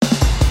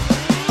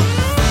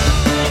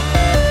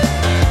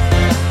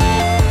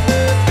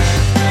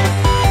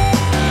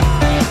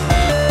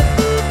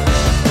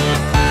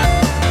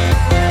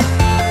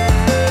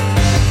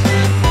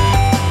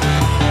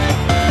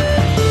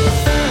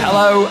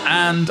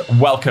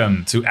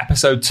welcome to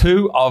episode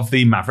 2 of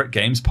the Maverick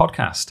Games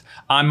podcast.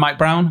 I'm Mike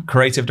Brown,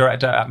 creative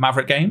director at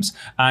Maverick Games,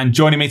 and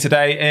joining me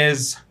today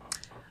is...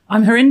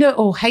 I'm Harinder,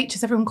 or H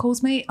as everyone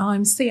calls me.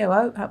 I'm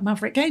COO at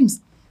Maverick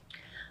Games.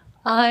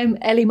 I'm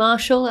Ellie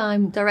Marshall.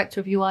 I'm director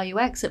of UI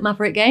UX at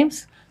Maverick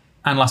Games.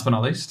 And last but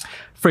not least...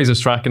 Fraser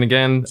Strachan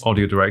again,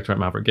 audio director at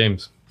Maverick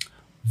Games.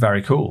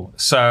 Very cool.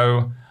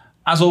 So,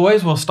 as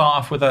always, we'll start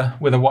off with a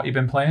what you've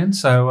been playing.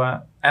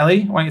 So,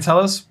 Ellie, why don't you tell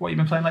us what you've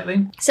been playing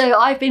lately? So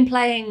I've been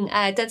playing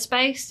Dead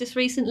Space just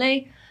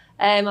recently.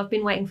 I've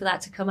been waiting for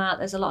that to come out.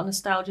 There's a lot of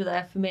nostalgia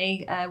there for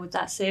me with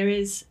that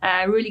series.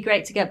 Really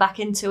great to get back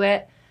into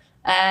it.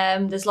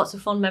 There's lots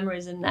of fond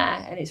memories in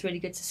there, and it's really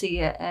good to see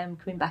it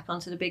coming back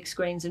onto the big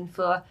screens and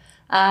for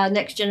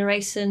next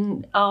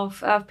generation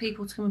of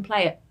people to come and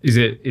play it. Is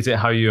it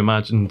how you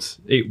imagined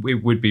it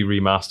would be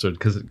remastered?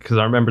 Because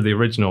I remember the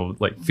original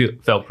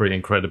felt pretty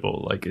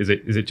incredible. Is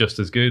it just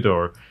as good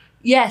or?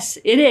 Yes,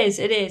 it is.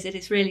 It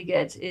is really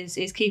good.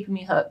 It's keeping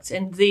me hooked,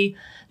 and the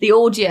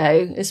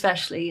audio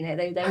especially.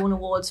 They won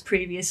awards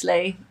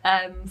previously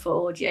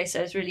for audio,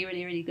 so it's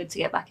really good to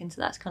get back into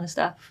that kind of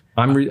stuff.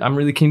 I'm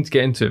really keen to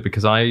get into it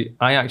because I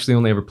actually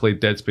only ever played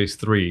Dead Space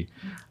 3,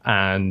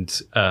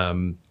 and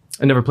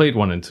I never played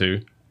 1 and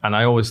 2, and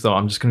I always thought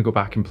I'm just going to go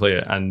back and play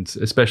it, and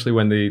especially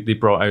when they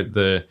brought out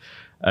the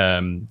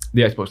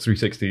Xbox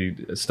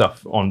 360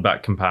 stuff on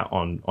back compat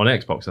on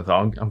Xbox, I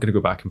thought I'm going to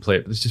go back and play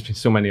it. But there's just been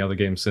so many other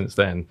games since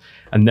then,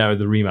 and now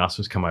the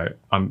remasters come out.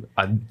 I'm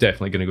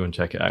definitely going to go and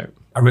check it out.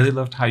 I really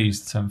loved how you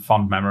used the term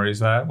fond memories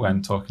there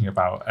when talking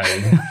about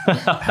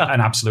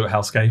an absolute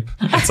hellscape.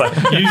 It's like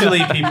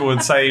usually people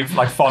would say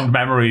fond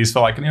memories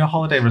for a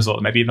holiday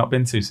resort maybe you've not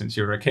been to since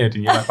you were a kid,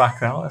 and you went back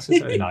there. Oh, that's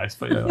just very nice.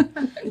 But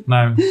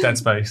no, Dead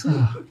Space.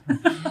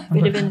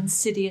 Bit of an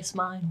insidious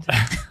mind.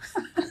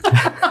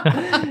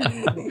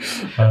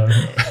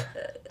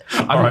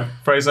 All right,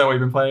 Fraser, what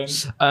have you been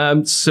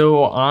playing?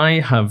 So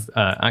I have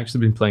actually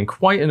been playing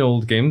quite an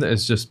old game that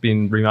has just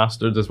been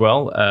remastered as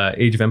well.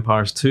 Age of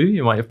Empires 2,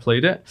 you might have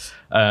played it.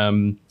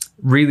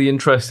 Really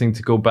interesting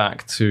to go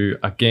back to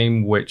a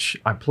game which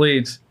I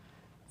played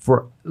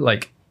for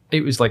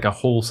it was like a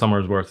whole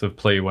summer's worth of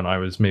play when I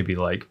was maybe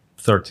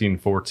 13,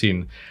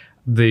 14.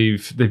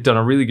 They've done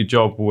a really good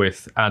job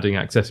with adding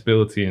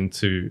accessibility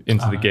into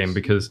the game,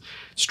 because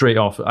straight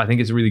off, I think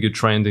it's a really good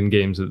trend in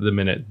games at the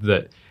minute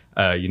that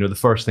the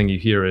first thing you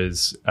hear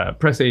is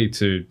press A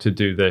to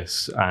do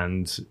this,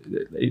 and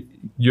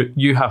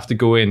you have to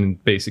go in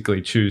and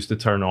basically choose to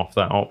turn off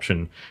that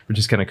option, which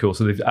is kind of cool.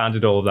 So they've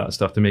added all of that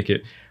stuff to make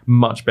it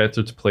much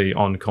better to play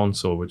on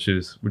console, which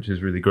is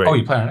really great. Oh,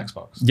 you play on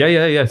Xbox?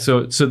 Yeah.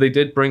 So they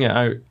did bring it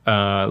out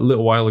a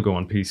little while ago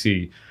on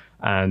PC,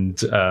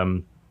 and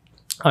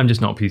I'm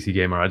just not a PC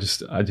gamer. I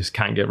just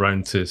can't get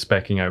round to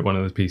speccing out one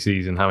of the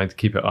PCs and having to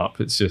keep it up.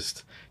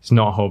 It's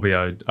not a hobby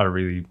I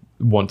really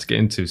want to get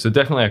into. So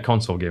definitely a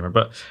console gamer.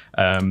 But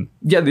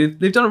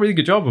they've done a really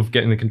good job of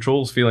getting the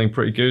controls feeling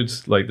pretty good.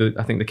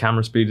 I think the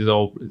camera speed is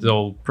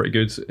all pretty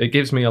good. It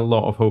gives me a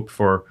lot of hope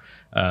for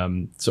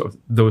sort of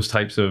those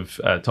types of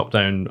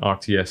top-down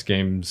RTS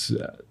games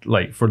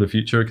for the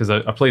future, because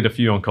I played a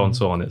few on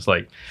console, and it's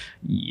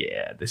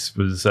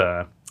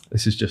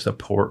this is just a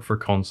port for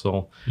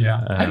console.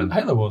 Yeah,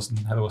 Halo Wars and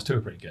Halo Wars 2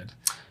 are pretty good.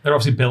 They're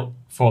obviously built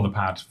for the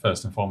pad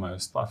first and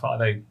foremost, but I felt like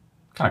they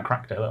kind of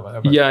cracked it a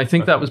little bit. Yeah, I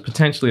think that was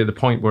potentially at the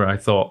point where I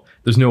thought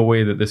there's no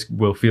way that this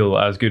will feel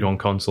as good on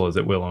console as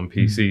it will on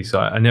PC. So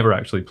I never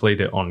actually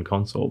played it on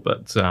console,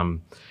 but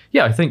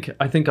I think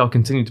I'll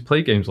continue to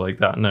play games like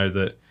that now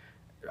that.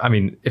 I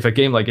mean, if a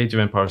game like Age of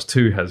Empires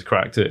 2 has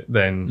cracked it,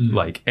 then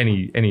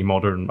any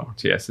modern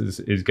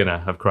RTS is going to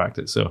have cracked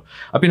it. So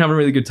I've been having a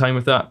really good time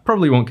with that.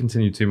 Probably won't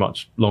continue too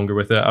much longer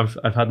with it.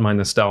 I've had my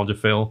nostalgia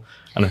fill,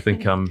 and I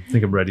think I'm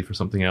ready for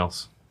something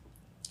else.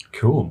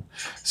 Cool.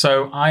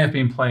 So I have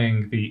been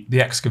playing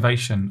the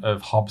Excavation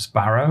of Hobbs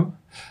Barrow,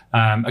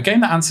 a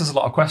game that answers a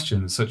lot of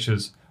questions, such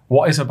as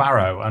what is a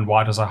barrow and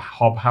why does a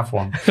hob have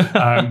one?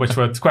 Which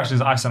were questions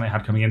that I certainly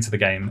had coming into the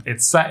game.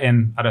 It's set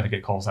in, I don't think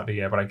it calls out the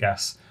year, but I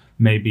guess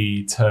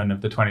maybe turn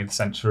of the 20th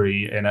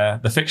century in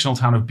the fictional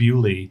town of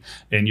Bewley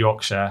in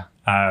Yorkshire.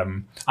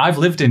 I've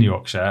lived in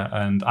Yorkshire,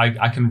 and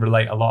I can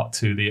relate a lot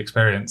to the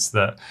experience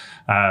that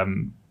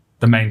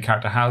the main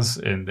character has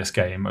in this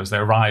game as they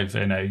arrive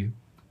in a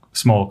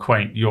small,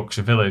 quaint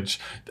Yorkshire village,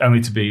 only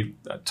to be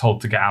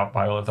told to get out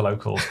by all of the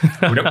locals.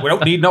 We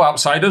don't need no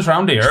outsiders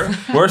round here.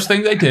 Worst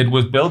thing they did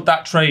was build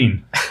that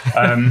train.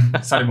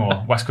 Sounded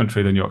more West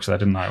Country than Yorkshire,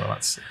 didn't I? Well,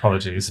 that's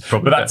apologies.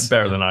 Probably, but that's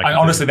better than I can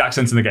honestly, the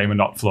accents in the game are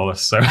not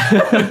flawless. So,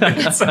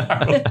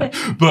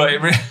 but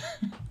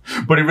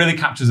it really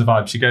captures the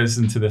vibe. She goes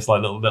into this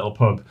little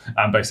pub,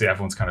 and basically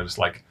everyone's kind of just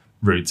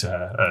rude to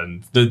her,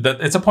 and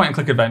it's a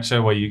point-and-click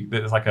adventure where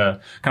there's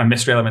a kind of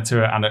mystery element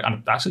to it,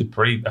 and actually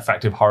pretty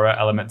effective horror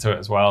element to it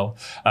as well.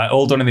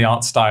 All done in the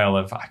art style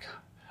of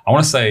I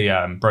want to say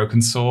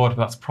Broken Sword,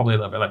 but that's probably a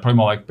little bit probably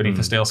more like Beneath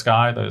the Steel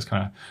Sky, those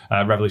kind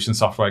of Revolution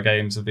Software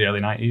games of the early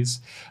 90s.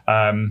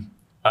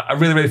 a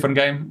really, really fun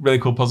game, really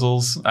cool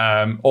puzzles,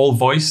 all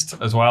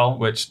voiced as well,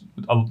 which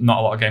not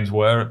a lot of games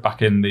were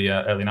back in the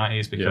early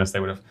 90s because they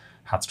would have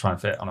had to try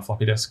and fit on a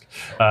floppy disk.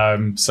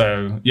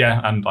 So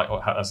yeah, and like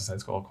as I said,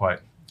 it's got all quite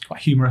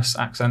humorous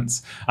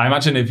accents. I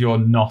imagine if you're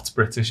not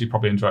British, you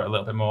probably enjoy it a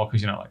little bit more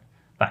because like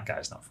that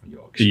guy's not from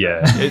Yorkshire.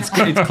 Yeah, it's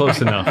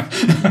close enough.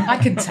 I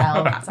can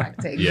tell that's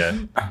acting. Yeah,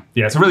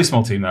 it's a really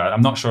small team though.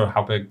 I'm not sure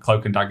how big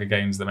Cloak and Dagger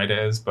Games that made it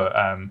is, but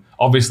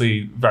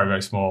obviously very,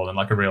 very small and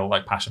like a real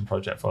like passion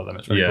project for them.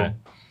 It's really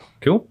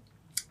cool.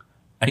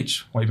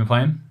 H, what have you been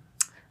playing?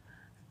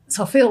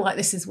 So I feel like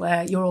this is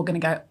where you're all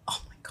going to go,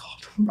 oh my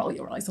God, roll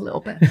your eyes a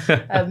little bit.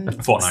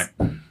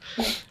 Fortnite.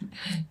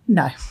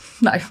 No.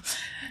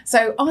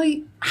 So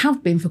I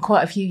have been for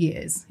quite a few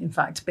years, in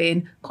fact,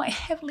 been quite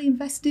heavily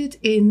invested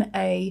in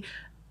I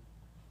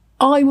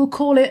will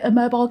call it a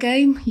mobile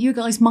game. You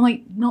guys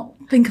might not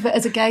think of it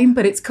as a game,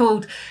 but it's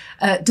called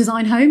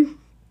Design Home.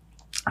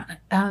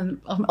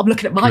 I'm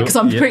looking at Mike because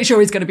I'm pretty sure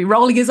he's going to be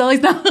rolling his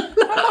eyes now.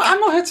 I'm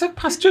not here to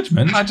pass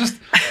judgment. I just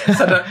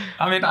said,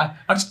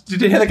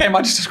 did you hear the game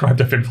I just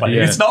described I've been playing?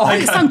 Yeah. It's not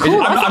like I'm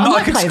not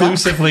like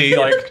exclusively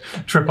like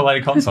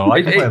AAA console.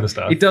 I can play other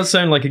stuff. It does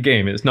sound like a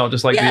game. It's not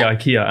just like the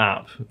IKEA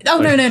app. Oh,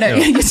 like, no.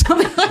 It's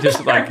not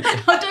just like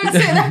I don't see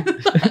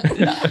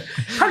that.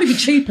 Probably be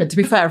cheaper, to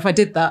be fair, if I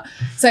did that.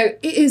 So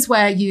it is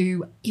where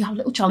you have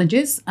little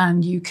challenges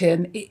and you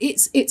can.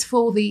 It's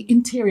for the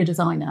interior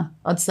designer,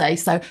 I'd say.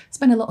 So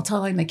spend a lot of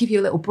time. They give you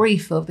a little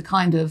brief of the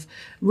kind of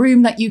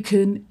room that you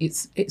can.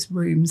 It's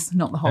rooms,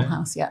 not the whole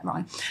house yet,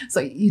 right? So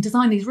you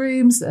design these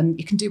rooms and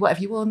you can do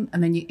whatever you want,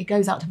 and then it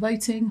goes out to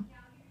voting.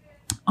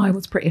 I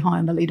was pretty high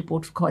on the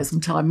leaderboard for quite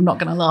some time. I'm not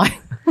going to lie.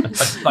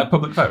 like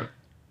public vote.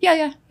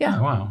 Yeah.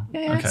 Oh, wow.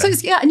 Yeah. Okay. So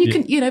and you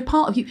can,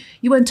 part of you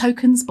earn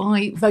tokens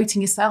by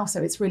voting yourself.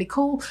 So it's really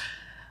cool.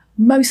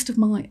 Most of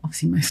my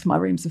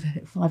rooms have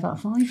hit 5 out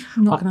of 5.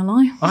 I'm not going to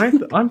lie.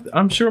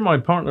 I'm sure my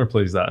partner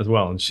plays that as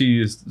well, and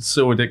she is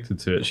so addicted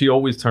to it. She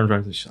always turns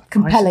around and she's like,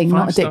 compelling, five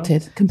not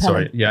addicted. Star?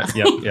 Compelling. Sorry. Yeah.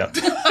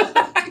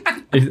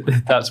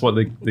 That's what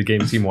the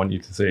game team want you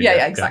to say.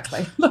 Yeah,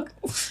 exactly. Look,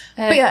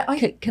 but yeah,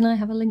 can I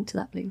have a link to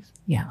that, please?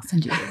 Yeah, I'll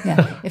send you.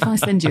 Yeah, if I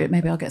send you it,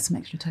 maybe I'll get some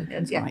extra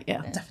tokens. Yeah, right,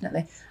 yeah,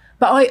 definitely.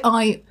 But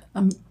I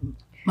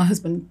my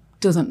husband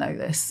doesn't know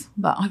this,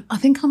 but I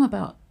think I'm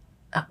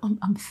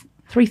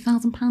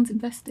 £3,000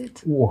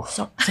 invested.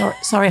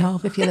 Sorry,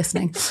 Harv, if you're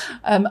listening.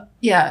 I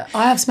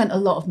have spent a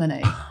lot of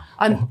money.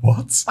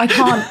 What? I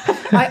can't.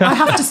 I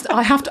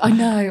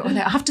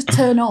have to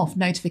turn off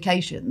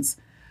notifications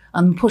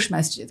and push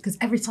messages because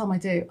every time I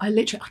do, I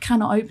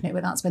cannot open it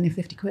without spending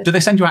 50 quid. Do they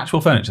send you actual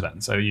furniture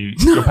then? So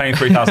you're paying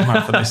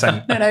 £3,000 for this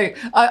thing? No.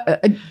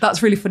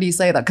 That's really funny you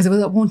say that because there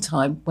was at one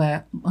time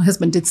where my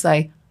husband did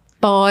say,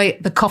 buy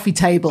the coffee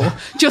table.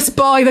 Just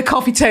buy the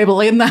coffee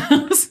table in the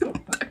house.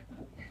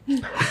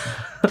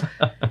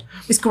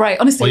 It's great,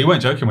 honestly. Well, you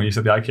weren't joking when you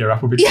said the IKEA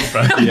app would be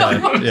cheaper.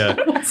 Yeah.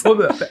 Well,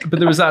 but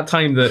there was that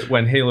time that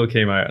when Halo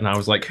came out, and I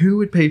was like, "Who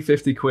would pay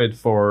 50 quid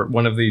for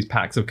one of these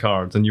packs of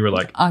cards?" And you were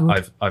like,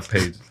 "I've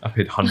paid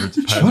hundreds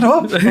of pounds." Shut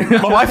up!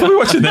 My wife will be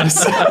watching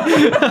this.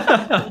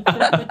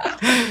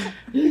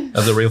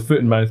 That's a real foot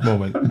and mouth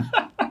moment.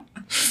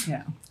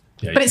 Yeah.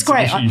 But it's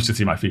great. You should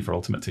see my FIFA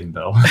Ultimate Team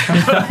bill.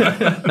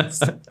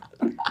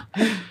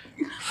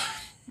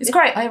 It's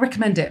great. I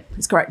recommend it.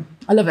 It's great.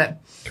 I love it.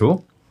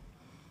 Cool.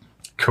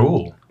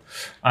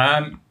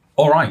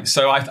 All right.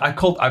 So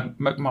I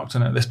marked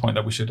on at this point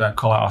that we should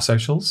call out our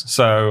socials.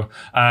 So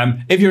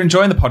if you're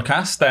enjoying the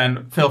podcast,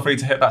 then feel free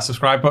to hit that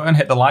subscribe button,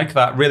 hit the like.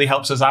 That really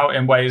helps us out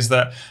in ways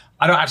that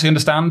I don't actually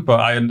understand, but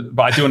I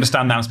do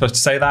understand that I'm supposed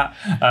to say that.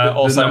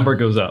 Also, the number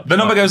goes up. The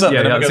number goes up.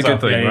 Yeah, that's a good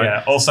thing, right?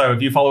 Yeah. Also,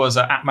 if you follow us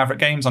at Maverick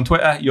Games on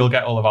Twitter, you'll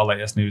get all of our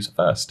latest news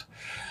first.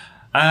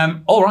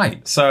 All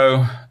right.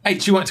 So,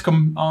 H, you wanted to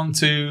come on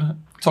to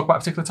talk about a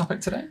particular topic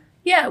today?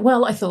 Yeah,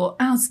 well, I thought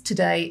as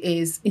today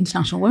is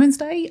International Women's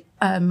Day,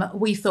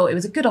 we thought it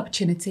was a good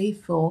opportunity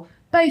for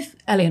both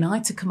Ellie and I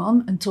to come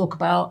on and talk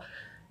about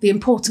the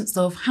importance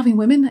of having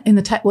women in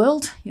the tech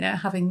world.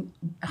 Having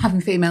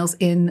females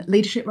in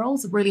leadership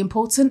roles is really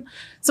important.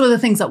 Some of the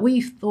things that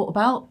we've thought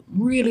about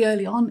really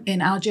early on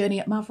in our journey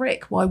at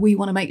Maverick, why we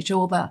want to make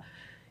sure that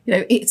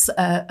it's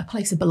a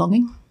place of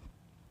belonging.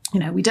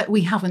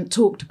 We haven't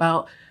talked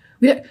about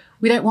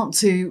we don't want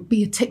to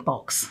be a tick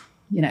box.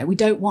 We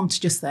don't want to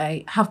just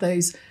say have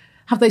those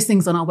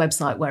things on our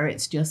website where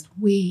it's just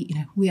we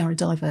are a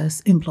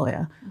diverse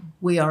employer.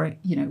 We are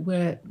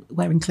we're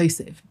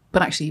inclusive.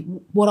 But actually,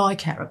 what I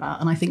care about,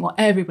 and I think what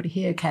everybody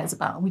here cares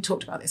about, and we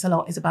talked about this a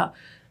lot, is about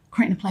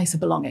creating a place of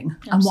belonging.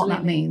 Absolutely. And what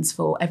that means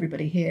for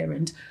everybody here,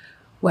 and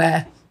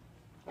where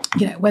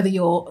whether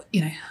you're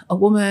a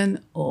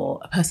woman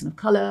or a person of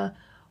colour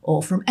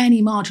or from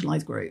any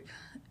marginalised group,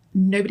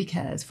 nobody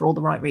cares for all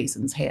the right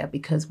reasons here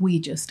because we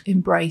just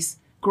embrace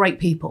great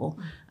people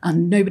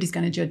and nobody's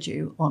going to judge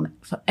you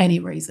for any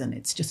reason.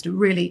 It's just a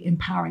really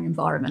empowering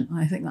environment. And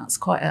I think that's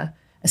quite a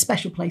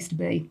special place to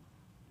be.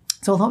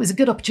 So I thought it was a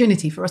good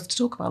opportunity for us to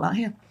talk about that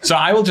here. So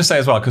I will just say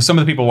as well, because some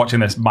of the people watching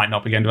this might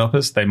not be game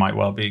developers, they might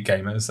well be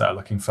gamers that are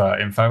looking for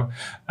info.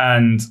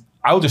 And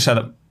I will just share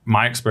that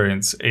my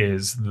experience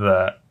is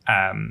that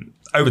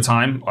over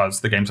time,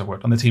 as the games I've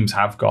worked on, the teams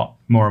have got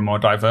more and more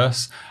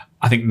diverse.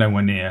 I think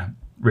nowhere near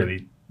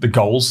really the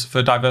goals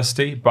for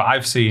diversity, but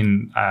I've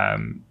seen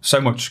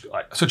such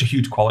a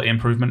huge quality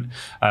improvement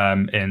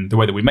in the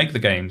way that we make the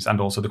games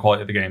and also the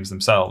quality of the games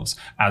themselves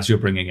as you're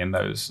bringing in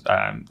those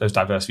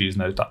diverse views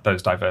and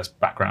those diverse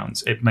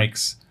backgrounds. It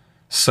makes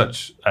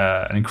such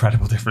an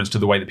incredible difference to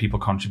the way that people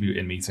contribute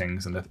in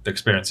meetings and the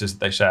experiences that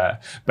they share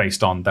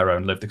based on their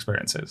own lived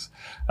experiences.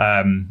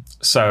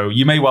 So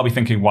you may well be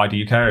thinking, why do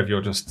you care if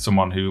you're just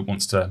someone who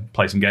wants to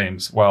play some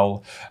games?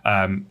 Well,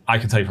 I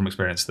can tell you from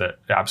experience that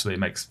it absolutely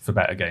makes for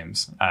better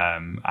games.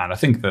 And I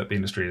think that the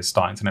industry is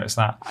starting to notice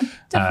that.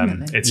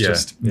 Definitely. It's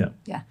just Yeah.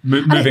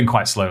 moving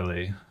quite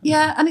slowly.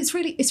 Yeah, and it's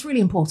really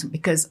important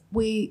because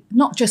we,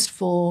 not just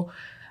for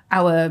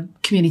our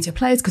community of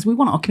players, because we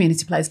want our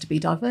community players to be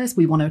diverse.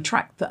 We want to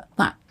attract that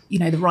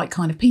the right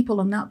kind of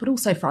people and that, but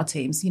also for our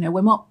teams.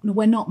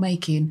 We're not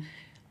making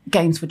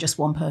games for just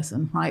one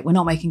person, right? We're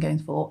not making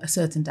games for a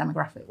certain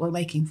demographic. We're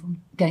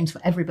making games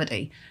for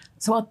everybody.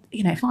 So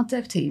if our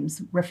dev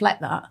teams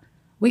reflect that,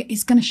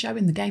 it's going to show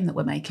in the game that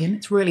we're making.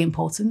 It's really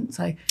important.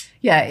 So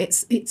yeah,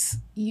 it's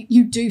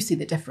you do see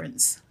the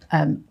difference.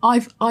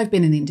 I've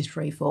been in the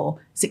industry for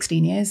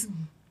 16 years,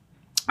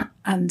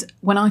 and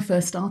when I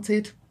first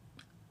started,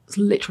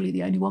 literally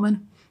the only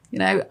woman,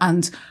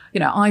 and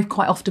I've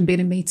quite often been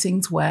in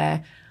meetings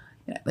where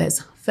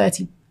there's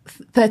 30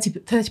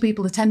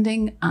 people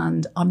attending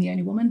and I'm the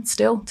only woman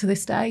still to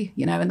this day,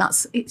 and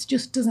it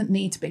just doesn't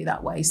need to be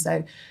that way.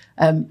 So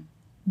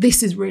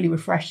this is really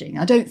refreshing.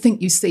 I don't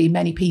think you see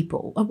many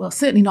people, well,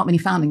 certainly not many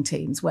founding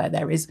teams where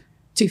there is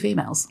 2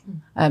 females,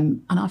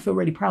 and I feel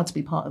really proud to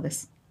be part of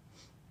this.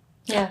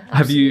 Yeah.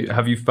 Absolutely.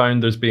 Have you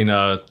found there's been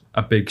a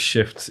big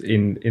shift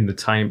in the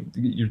time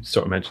you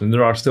sort of mentioned?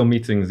 There are still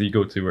meetings that you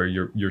go to where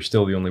you're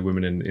still the only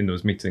woman in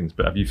those meetings,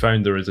 but have you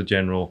found there is a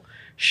general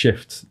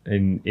shift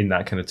in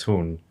that kind of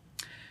tone?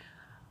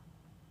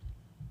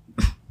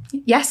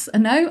 Yes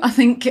and no. I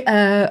think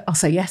I'll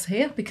say yes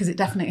here because it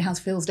definitely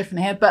feels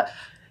different here. But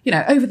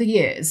over the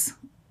years,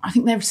 I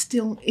think there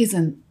still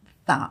isn't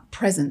that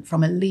present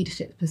from a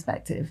leadership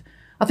perspective.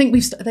 I think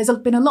there's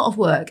been a lot of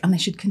work, and there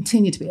should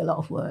continue to be a lot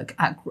of work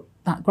at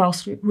that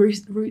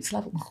grassroots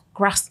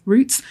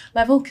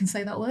level, can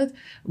say that word,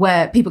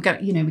 where people go,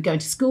 we go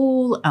into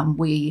school and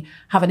we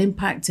have an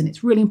impact, and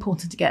it's really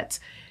important to get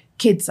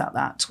kids at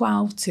that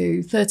 12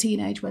 to 13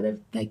 age where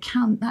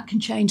that can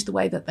change the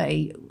way that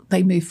they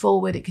move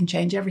forward. It can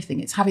change everything.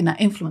 It's having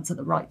that influence at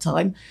the right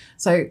time.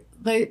 So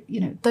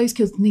those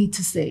kids need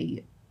to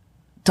see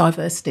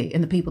diversity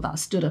in the people that are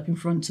stood up in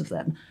front of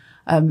them,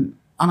 and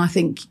I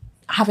think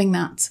having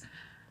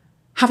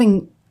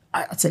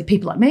I'd say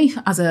people like me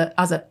as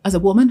a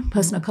woman,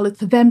 person of colour,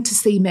 for them to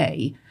see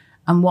me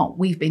and what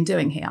we've been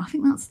doing here, I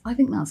think that's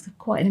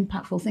quite an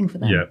impactful thing for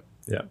them.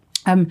 Yeah.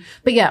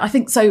 But yeah, I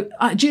think so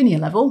at junior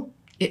level,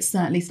 it's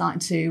certainly starting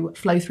to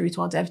flow through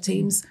to our dev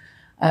teams,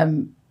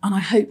 and I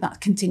hope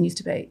that continues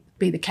to be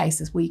the case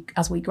as we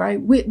grow.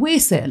 We're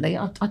certainly,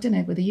 I don't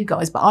know whether you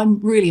guys, but I'm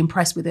really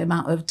impressed with the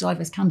amount of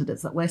diverse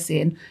candidates that we're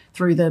seeing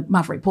through the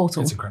Maverick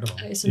portal. It's incredible.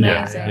 It's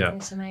amazing. Yeah.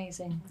 It's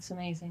amazing. It's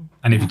amazing.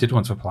 And if you did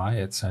want to apply,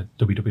 it's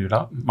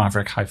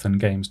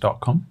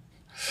www.maverick-games.com.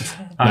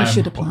 You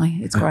should apply.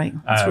 It's great.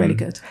 It's really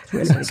good. It's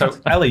really, really So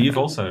good. Ellie, you've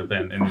also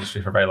been in the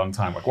industry for a very long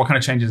time. What kind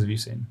of changes have you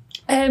seen?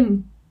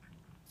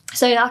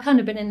 So I've kind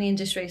of been in the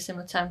industry a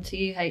similar time to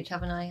you, H,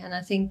 haven't I? And I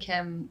think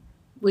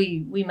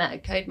we met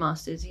at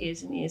Codemasters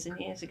years and years and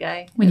years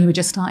ago. When you were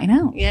just starting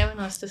out. Yeah, when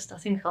I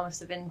think I must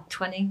have been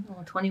 20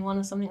 or 21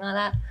 or something like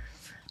that.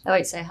 I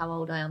won't say how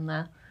old I am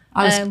now.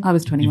 I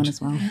was 21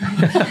 as well.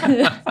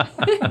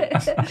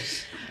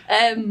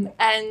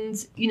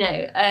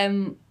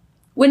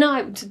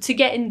 When to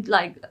get in,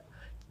 like,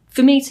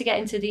 for me to get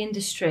into the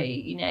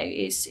industry,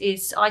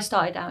 is I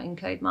started out in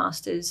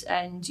Codemasters,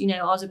 and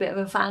I was a bit of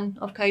a fan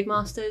of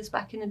Codemasters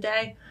back in the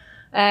day.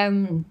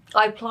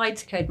 I applied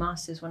to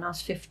Codemasters when I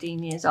was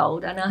 15 years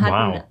old, and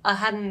I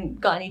hadn't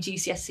got any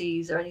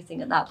GCSEs or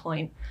anything at that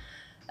point.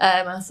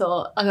 I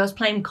thought, I was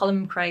playing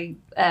Colin McRae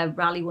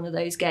Rally, one of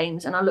those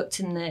games, and I looked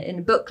in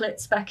the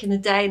booklets back in the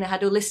day, and I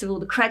had a list of all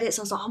the credits.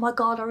 I was like, oh my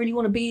God, I really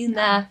want to be in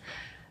there.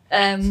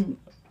 I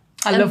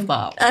love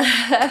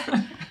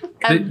that.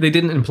 They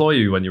didn't employ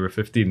you when you were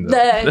 15, though.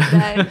 No.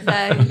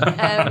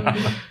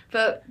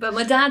 But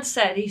my dad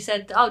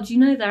said, oh, do you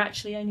know they're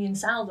actually only in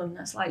Southam?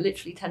 That's like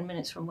literally 10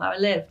 minutes from where I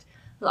lived.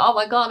 I was like, oh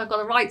my God, I've got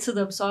to write to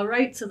them. So I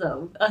wrote to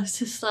them. I was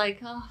just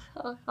like, oh,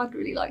 I'd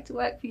really like to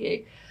work for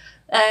you.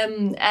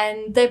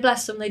 And they,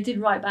 bless them, they did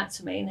write back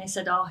to me, and they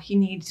said, oh, you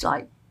need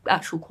like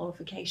actual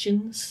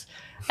qualifications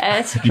to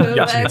come You actually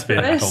work need to be for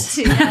an us.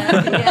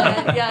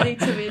 adult. Yeah, I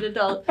need to be an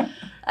adult.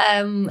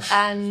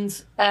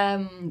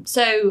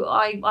 So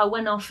I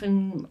went off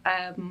and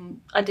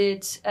I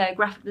did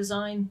graphic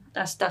design.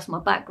 That's my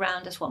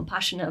background. That's what I'm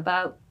passionate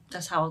about.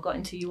 That's how I got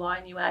into UI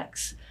and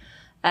UX.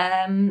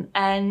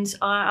 And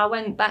I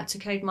went back to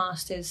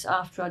Codemasters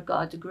after I'd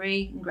got a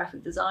degree in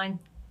graphic design.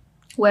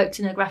 Worked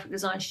in a graphic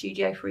design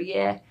studio for a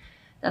year.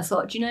 I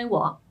thought, do you know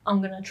what? I'm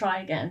going to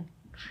try again.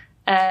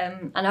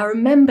 And I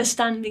remember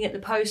standing at the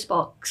post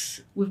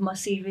box with my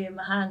CV in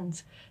my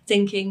hand,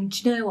 thinking,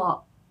 do you know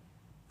what?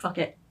 Fuck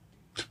it.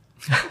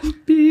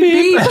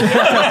 Beep.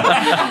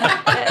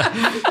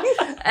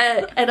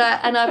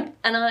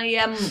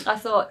 I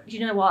thought, you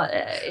know what?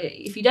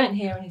 If you don't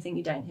hear anything,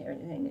 you don't hear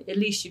anything. At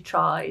least you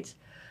tried.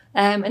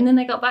 And then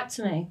they got back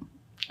to me,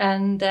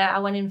 and I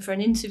went in for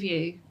an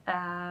interview,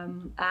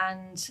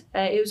 and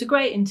it was a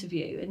great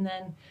interview. And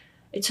then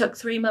it took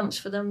 3 months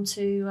for them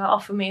to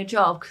offer me a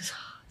job, because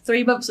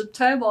 3 months of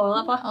turmoil.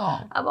 Am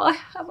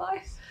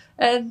I?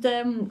 And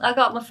I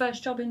got my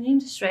first job in the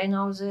industry, and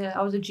I was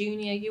a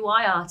junior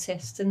UI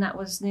artist, and that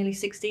was nearly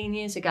 16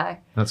 years ago.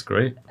 That's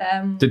great.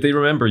 Did they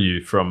remember you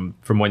from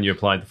when you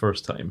applied the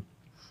first time?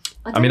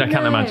 I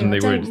can't imagine they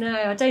would. No,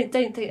 I don't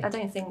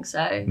think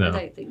so. No. I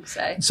don't think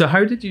so. So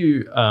how did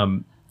you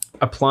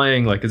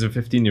applying like as a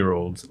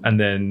 15-year-old, and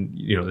then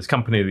this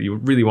company that you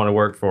really want to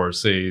work for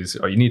says,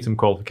 "Oh, you need some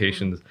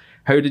qualifications."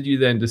 How did you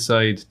then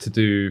decide to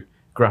do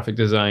graphic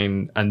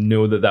design and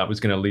know that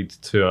was going to lead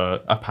to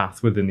a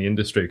path within the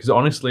industry? Because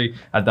honestly,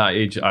 at that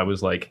age, I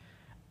was like,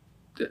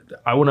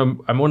 I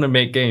want to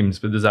make games,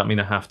 but does that mean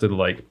I have to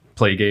like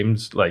play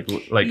games like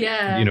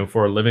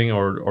for a living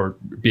or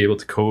be able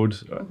to code?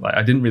 Like,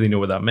 I didn't really know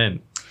what that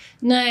meant.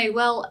 No,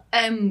 well,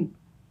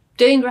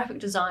 doing graphic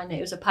design,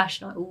 it was a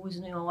passion. I always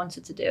knew I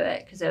wanted to do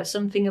it, because there was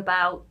something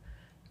about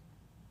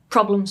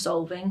problem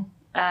solving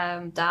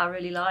that I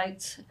really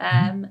liked,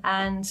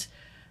 and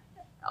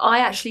I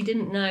actually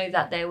didn't know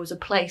that there was a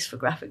place for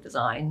graphic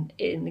design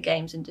in the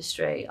games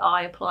industry.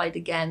 I applied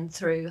again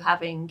through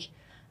having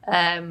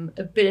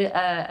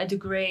a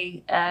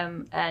degree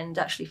and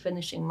actually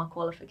finishing my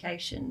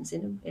qualifications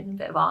in a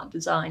bit of art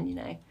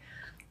design,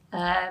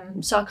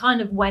 So I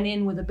kind of went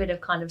in with a bit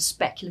of kind of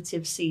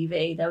speculative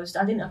CV.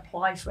 I didn't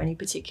apply for any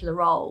particular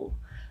role,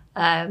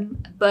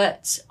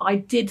 but I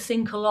did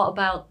think a lot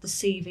about the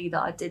CV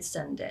that I did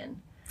send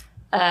in.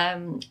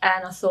 And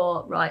I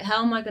thought, right,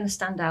 how am I going to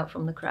stand out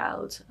from the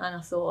crowd? And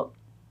I thought,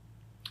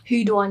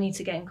 who do I need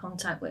to get in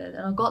contact with?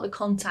 And I got the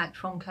contact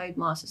from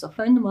Codemasters. I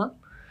phoned them up,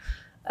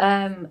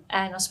 and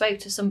I spoke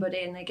to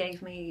somebody, and they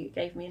gave me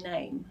a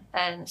name.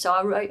 And so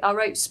I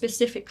wrote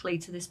specifically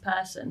to this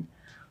person,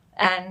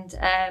 and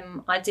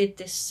I did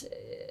this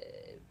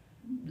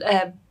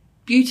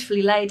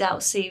beautifully laid out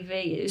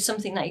CV. It was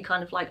something that you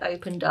kind of like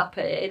opened up,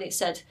 and it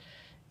said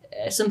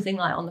something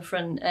like on the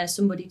front,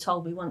 somebody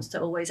told me once to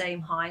always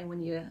aim high, and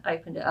when you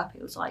opened it up,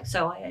 it was like,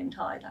 so I aimed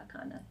high, that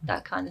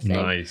kind of thing.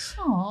 Nice.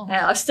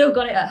 I've still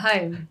got it at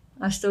home.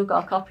 I've still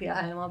got a copy at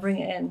home. I'll bring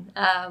it in.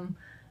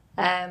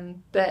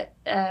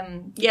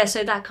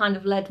 So that kind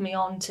of led me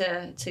on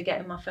to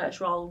getting my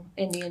first role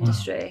in the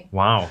industry.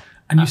 Wow.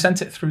 And you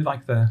sent it through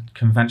like the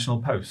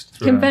conventional post?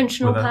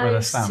 Conventional with post,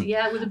 a stamp.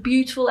 yeah, with a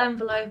beautiful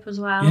envelope as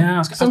well.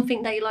 Yeah,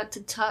 something that you like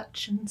to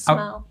touch and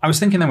smell. I was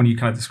thinking then when you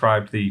kind of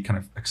described the kind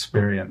of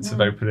experience of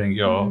opening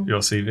your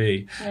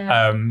CV,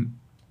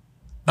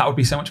 that would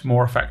be so much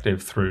more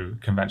effective through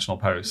conventional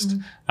post.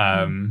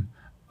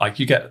 Like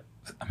you get,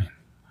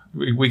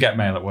 we get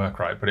mail at work,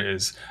 right? But it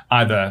is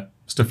either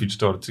stuff you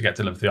just ordered to get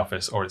delivered to the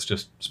office, or it's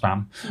just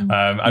spam.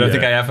 I don't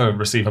think I ever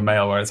receive a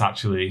mail where it's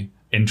actually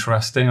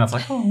interesting. I was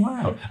like, oh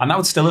wow, and that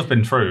would still have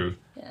been true.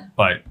 Yeah.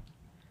 Like,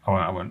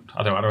 I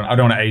don't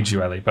want to age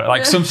you, Ellie, but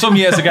like some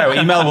years ago,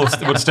 email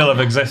would still have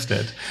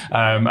existed,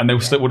 and they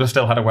would have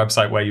still had a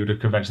website where you would have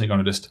conventionally gone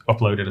and just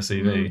uploaded a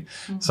CV.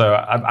 So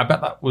I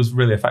bet that was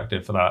really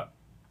effective for that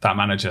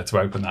manager to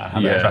open that and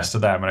have it addressed to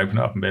them and open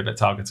it up and be a bit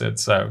targeted.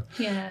 So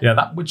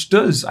that, which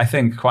does, I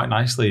think, quite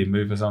nicely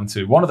move us on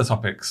to one of the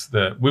topics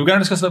that we were going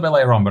to discuss a little bit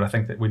later on, but I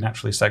think that we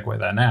naturally segue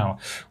there now,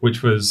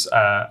 which was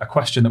a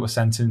question that was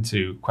sent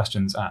into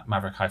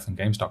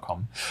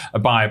questions@maverick-games.com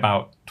by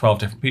about 12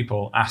 different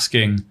people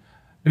asking, have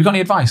you got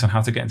any advice on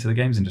how to get into the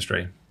games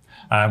industry?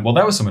 Well,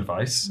 there was some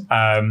advice.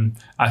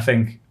 I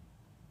think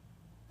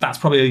that's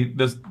probably,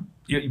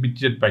 you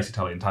did basically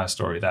tell the entire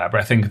story there,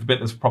 but I think the bit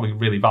that's probably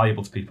really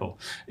valuable to people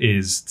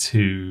is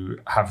to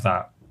have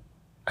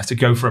to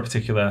go for a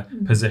particular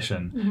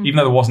position, even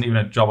though there wasn't even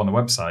a job on the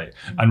website,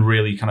 and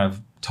really kind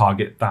of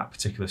target that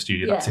particular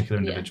studio, that particular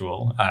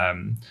individual,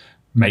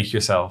 make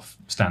yourself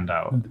stand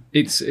out.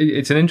 It's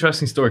an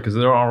interesting story, because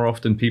there are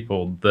often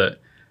people that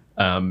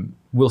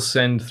will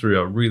send through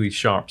a really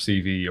sharp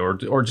CV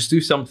or just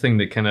do something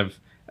that kind of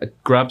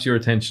grabs your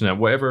attention at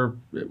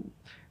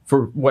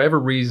for whatever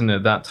reason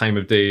at that time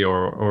of day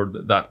or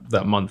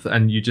that month,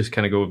 and you just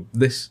kind of go,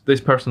 this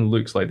person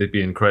looks like they'd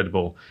be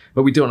incredible,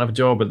 but we don't have a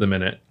job at the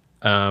minute.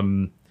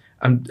 And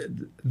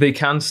they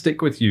can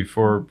stick with you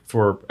for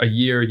a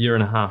year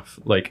and a half.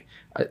 Like,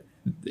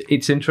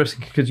 it's interesting,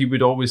 because you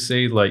would always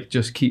say, like,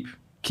 just keep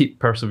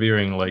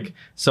persevering. Like,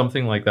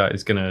 something like that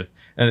is gonna,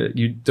 and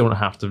you don't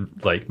have to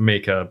like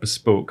make a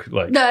bespoke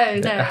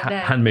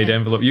handmade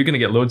envelope. You're gonna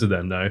get loads of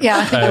them now. Yeah,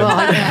 I think you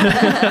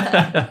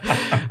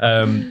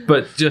are.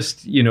 But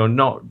just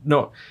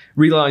not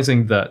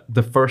realizing that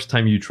the first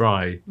time you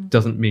try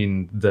doesn't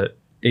mean that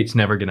it's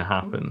never going to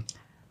happen.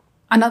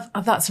 And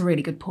that's a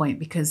really good point,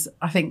 because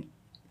I think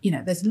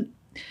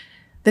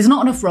there's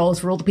not enough roles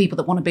for all the people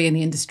that want to be in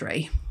the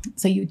industry.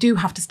 So you do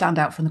have to stand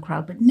out from the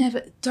crowd, but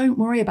don't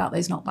worry about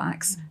those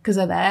knockbacks because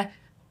they're there.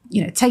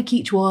 Take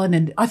each one.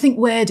 And I think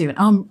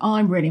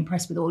I'm really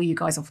impressed with all you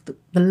guys of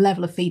the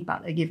level of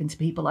feedback they're giving to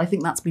people. I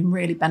think that's been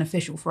really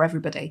beneficial for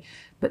everybody,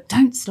 but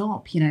don't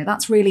stop.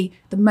 That's really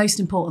the most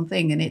important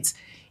thing. And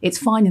it's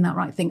finding that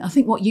right thing. I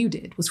think what you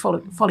did was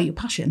follow your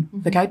passion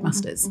for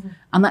Codemasters.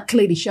 And that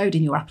clearly showed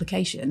in your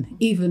application,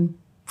 even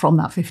from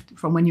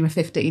from when you were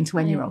 15 to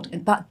when you're old.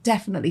 And that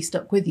definitely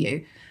stuck with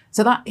you.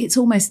 So that it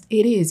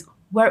is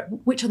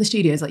which are the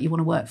studios that you want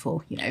to work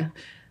for,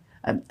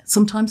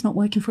 sometimes not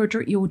working for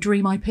your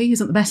dream IP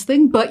isn't the best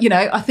thing, but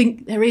I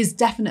think there is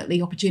definitely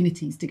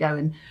opportunities to go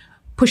and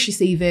push your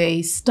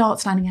CV, start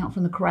standing out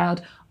from the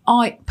crowd.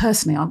 I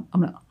personally,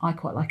 I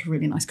quite like a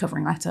really nice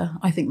covering letter.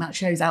 I think that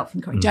shows out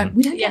from the crowd.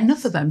 We don't get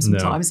enough of them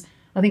sometimes. No.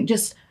 I think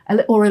just a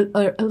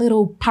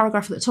little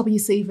paragraph at the top of your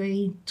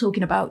CV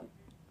talking about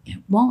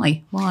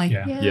why.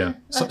 Yeah.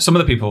 So, some of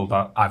the people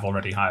that I've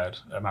already hired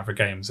at Maverick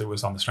Games, it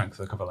was on the strength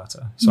of the cover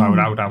letter. So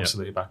I would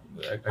absolutely agree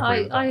with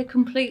that. I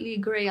completely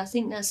agree. I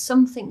think there's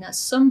something that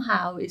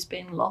somehow is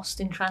being lost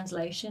in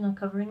translation of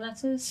covering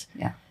letters.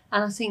 Yeah.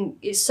 And I think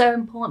it's so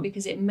important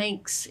because it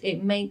makes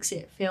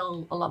it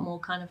feel a lot more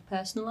kind of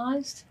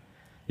personalised.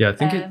 Yeah, I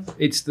think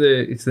it's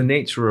the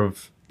nature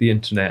of the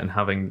internet and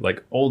having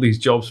like all these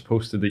jobs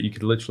posted that you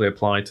could literally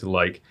apply to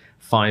like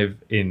 5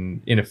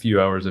 in a few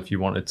hours if you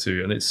wanted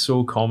to, and it's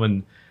so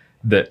common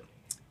that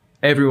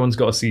everyone's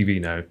got a CV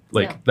now.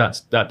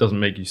 That doesn't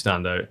make you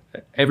stand out.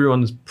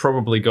 Everyone's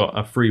probably got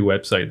a free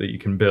website that you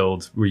can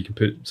build where you can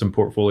put some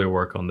portfolio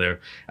work on there,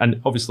 and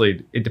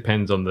obviously it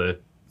depends on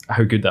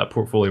how good that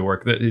portfolio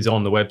work that is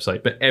on the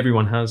website, but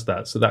everyone has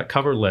that. So that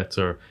cover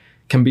letter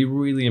can be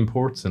really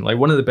important. Like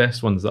one of the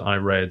best ones that I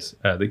read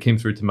that came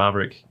through to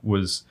Maverick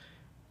was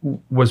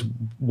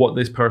what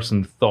this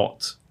person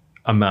thought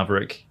a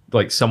Maverick,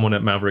 like someone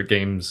at Maverick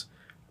Games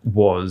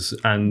was,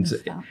 and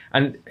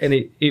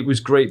it was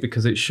great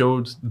because it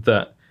showed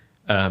that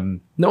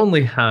not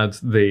only had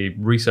they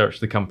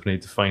researched the company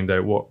to find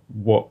out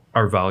what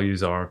our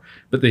values are,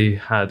 but they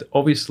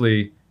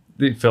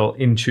felt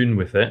in tune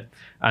with it,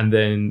 and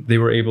then they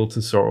were able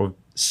to sort of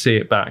say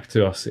it back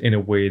to us in a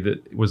way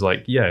that was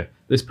like, yeah,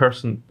 this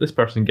person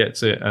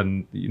gets it,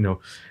 and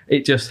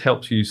it just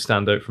helps you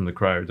stand out from the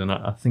crowd, and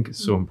I think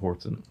it's so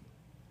important.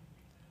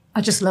 I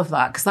just love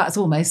that because that's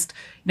almost,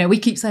 we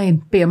keep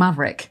saying be a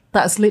maverick.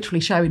 That's literally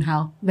showing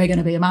how they're going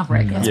to be a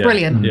maverick. That's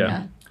brilliant.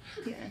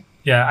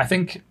 Yeah, I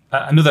think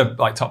another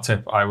top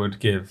tip I would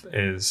give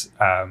is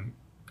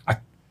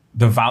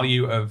the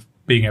value of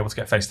being able to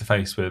get face to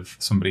face with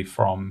somebody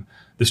from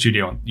the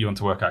studio you want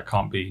to work at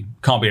can't be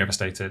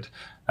overstated.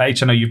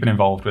 H, I know you've been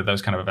involved with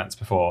those kind of events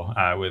before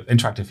with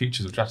Interactive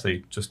Futures, which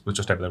actually was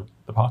just over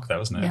the park there,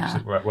 wasn't it? Yeah.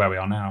 Where we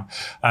are now.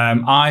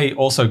 I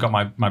also got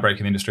my break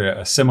in the industry at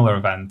a similar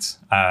event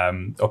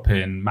up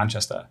in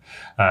Manchester,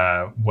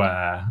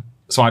 where.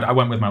 So I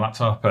went with my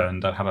laptop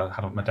and I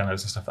had my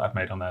demos and stuff that I'd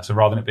made on there. So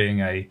rather than it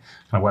being a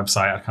kind of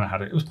website, I kind of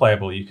had it was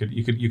playable. You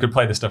could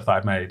play the stuff that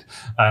I'd made,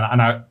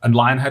 and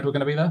Lionhead were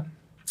going to be there.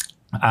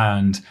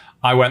 And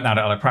I went there and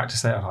I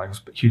practiced it. I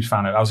was a huge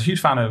fan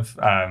of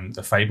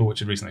the Fable, which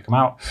had recently come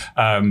out,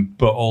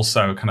 but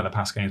also kind of the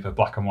past games, both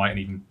Black and White, and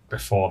even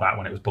before that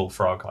when it was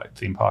Bullfrog, like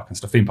Theme Park and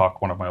stuff. Theme Park,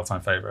 one of my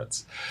all-time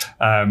favorites.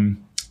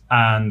 And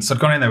so I'd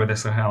gone in there with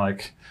this kind of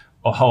like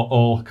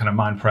all kind of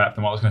mind prepped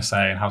and what I was going to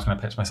say and how I was going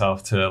to pitch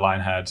myself to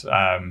Lionhead.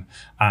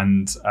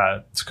 And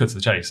to cut to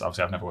the chase,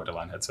 obviously I've never worked at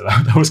Lionhead, so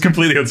that was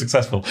completely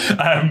unsuccessful.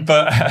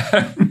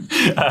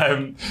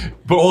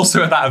 But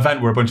also at that event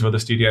were a bunch of other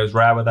studios.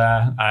 Rare were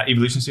there,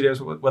 Evolution Studios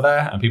were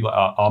there, and people that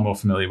are more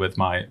familiar with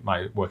my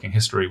working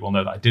history will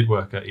know that I did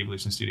work at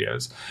Evolution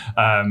Studios.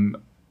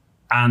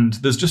 And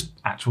there's just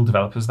actual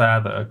developers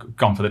there that are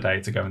gone for the day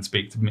to go and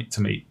speak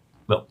to meet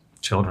little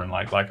children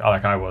like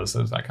I was.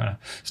 I was like kind of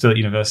still at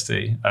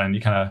university, and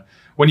you kind of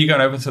when you're going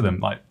over to them,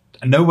 like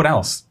no one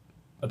else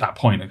at that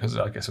point, because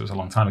I guess it was a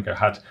long time ago,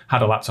 had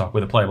a laptop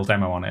with a playable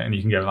demo on it, and you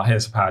can go,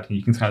 here's a pad, and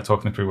you can kind of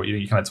talk them through what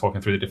you kind of talking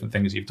through the different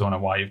things you've done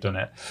and why you've done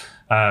it.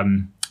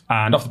 And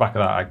off the back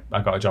of that,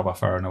 I got a job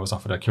offer, and I was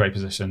offered a QA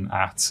position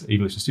at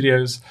Evolution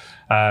Studios.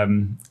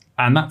 And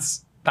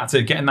that's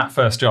it. Getting that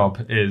first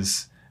job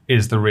is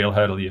the real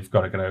hurdle you've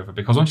got to get over,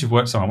 because once you've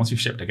worked somewhere, once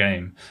you've shipped a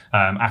game,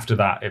 after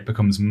that it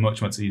becomes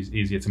much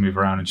easier to move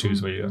around and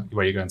choose where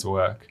you're going to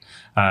work.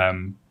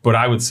 But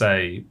I would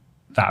say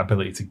that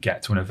ability to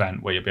get to an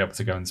event where you'll be able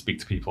to go and speak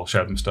to people,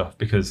 show them stuff,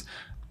 because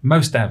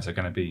most devs are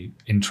going to be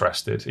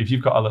interested. If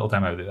you've got a little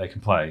demo that they can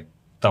play,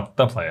 they'll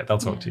play it, they'll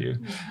talk to you.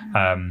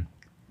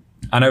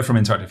 I know from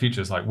Interactive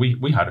Futures, like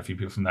we had a few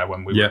people from there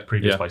when we were at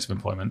previous place of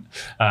employment,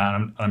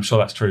 and I'm sure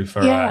that's true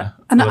for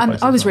and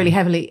I was really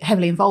heavily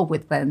involved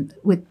with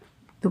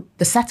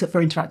the setup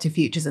for Interactive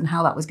Futures and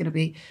how that was going to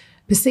be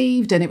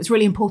perceived, and it was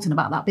really important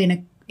about that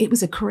being it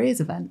was a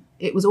careers event.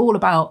 It was all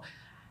about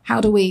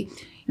how do we,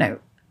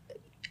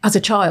 as a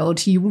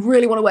child, you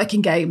really want to work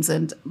in games,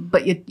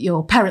 but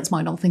your parents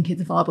might not think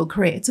it's a viable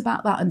career. It's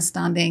about that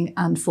understanding.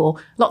 And for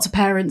lots of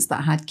parents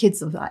that had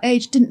kids of that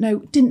age, didn't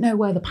know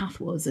where the path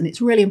was. And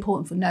it's really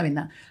important for knowing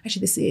that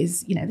actually this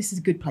is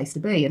a good place to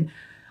be. And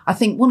I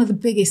think one of the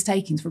biggest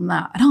takings from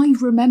that, and I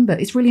remember,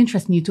 it's really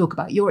interesting you talk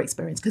about your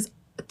experience, because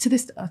to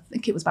this, I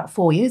think it was about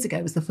 4 years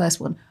ago was the first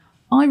one.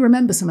 I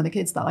remember some of the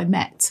kids that I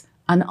met,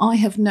 and I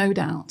have no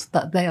doubt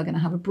that they are going to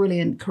have a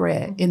brilliant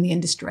career in the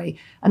industry.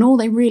 And all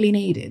they really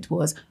needed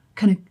was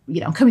kind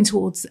of, I'm coming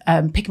towards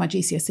picking my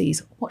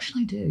GCSEs. What should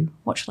I do?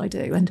 What should I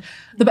do? And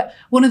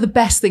one of the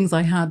best things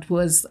I had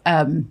was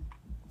one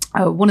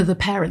of the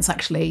parents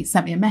actually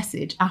sent me a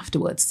message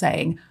afterwards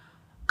saying,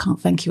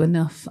 can't thank you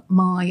enough.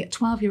 My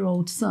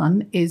 12-year-old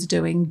son is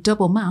doing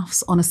double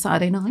maths on a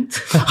Saturday night.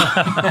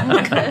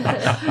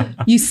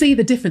 You see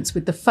the difference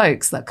with the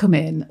folks that come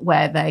in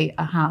where they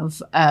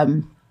have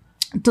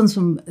done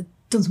some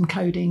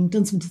coding,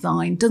 done some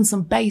design, done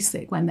some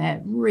basic when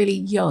they're really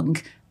young,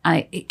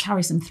 and it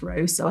carries them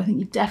through. So I think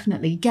you're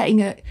definitely getting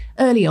it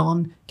early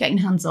on, getting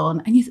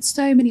hands-on, and you've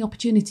so many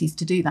opportunities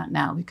to do that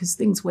now, because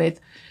things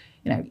with,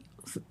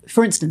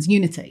 for instance,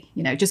 Unity,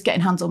 just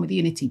getting hands-on with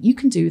Unity, you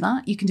can do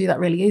that. You can do that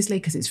really easily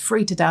because it's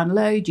free to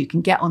download. You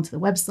can get onto the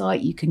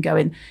website, you can go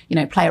and,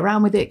 play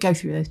around with it, go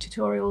through those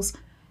tutorials.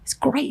 It's a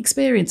great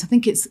experience. I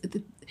think it's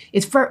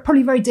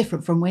probably very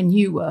different from when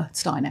you were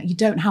starting out. You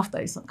don't have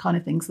those kind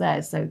of things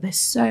there. So there's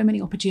so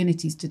many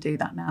opportunities to do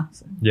that now.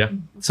 So. Yeah.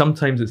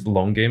 Sometimes it's the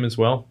long game as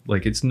well.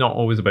 Like, it's not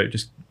always about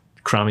just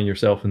cramming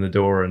yourself in the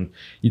door, and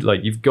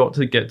you've got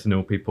to get to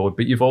know people,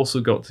 but you've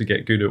also got to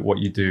get good at what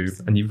you do,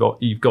 and you've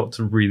got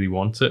to really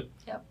want it.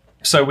 Yep.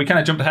 So we kind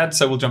of jumped ahead,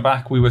 so we'll jump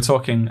back. We were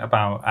talking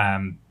about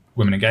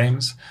women in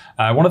games.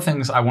 One of the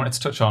things I wanted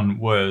to touch on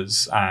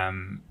was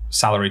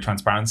salary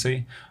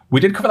transparency. We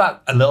did cover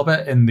that a little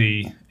bit in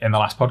the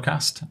last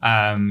podcast,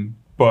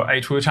 but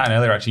H, we were chatting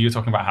earlier, actually, you were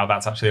talking about how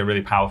that's actually a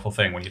really powerful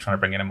thing when you're trying to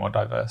bring in a more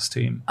diverse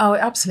team. Oh, it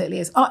absolutely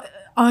is.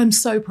 I'm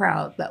so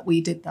proud that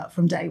we did that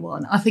from day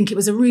one. I think it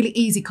was a really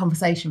easy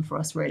conversation for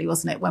us, really,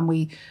 wasn't it? When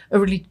we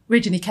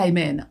originally came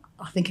in,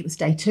 I think it was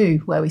day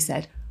 2 where we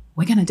said,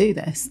 we're going to do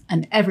this.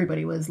 And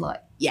everybody was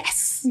like,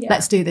 yes,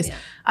 let's do this. Yeah.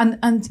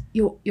 And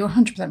you're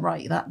 100%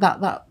 right.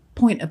 That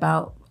point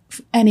about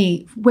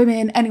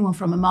anyone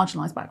from a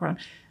marginalised background,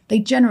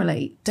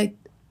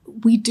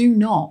 we do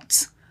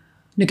not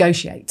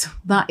negotiate.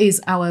 That is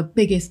our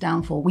biggest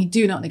downfall. We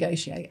do not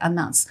negotiate, and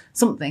that's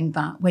something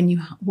that when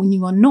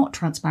you are not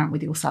transparent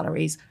with your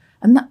salaries,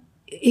 and that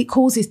it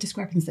causes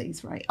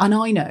discrepancies, right? And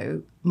I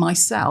know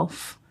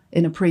myself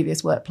in a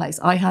previous workplace,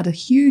 I had a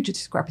huge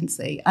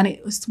discrepancy, and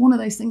it was one of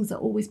those things that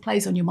always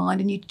plays on your mind,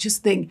 and you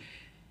just think,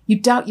 you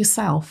doubt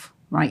yourself,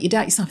 right? You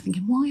doubt yourself,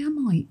 thinking, why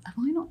am I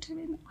not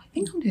doing? I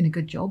think I'm doing a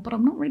good job, but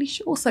I'm not really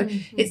sure. So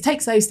it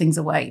takes those things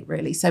away,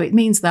 really. So it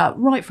means that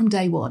right from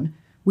day one,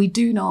 we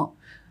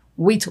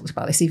talked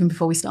about this even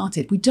before we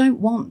started. We don't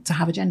want to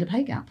have a gender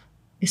pay gap.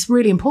 It's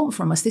really important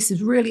from us. This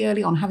is really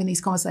early on, having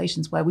these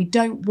conversations where we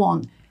don't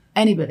want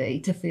anybody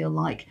to feel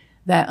like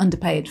they're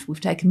underpaid. We've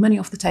taken money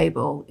off the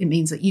table. It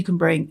means that you can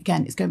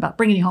it's going back,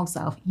 bringing your whole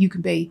self. You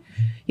can be,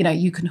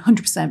 you can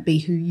 100% be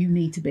who you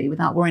need to be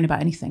without worrying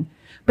about anything.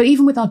 But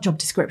even with our job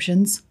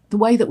descriptions, the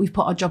way that we've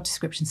put our job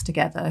descriptions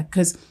together,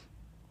 because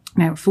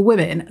for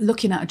women,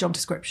 looking at a job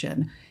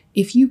description,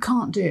 if you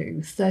can't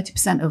do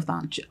 30% of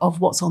that, of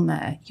what's on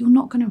there, you're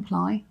not going to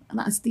apply. And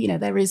that's,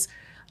 there is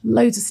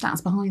loads of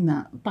stats behind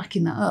that,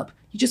 backing that up.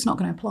 You're just not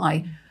going to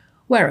apply.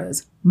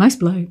 Whereas most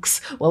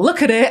blokes will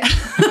look at it,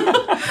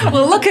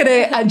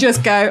 and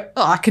just go,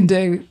 oh, I can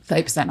do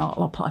 30%,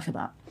 I'll apply for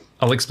that.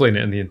 I'll explain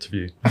it in the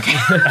interview.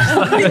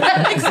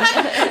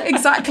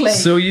 Exactly.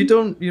 So you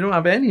don't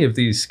have any of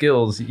these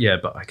skills,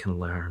 but I can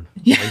learn.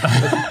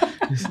 Yeah.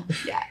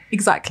 Yeah,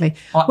 exactly.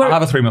 I'll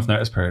have a 3-month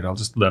notice period. I'll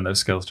just learn those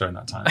skills during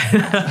that time.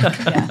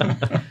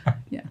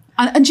 Yeah.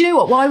 And do you know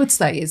what? What I would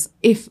say is,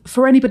 if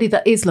for anybody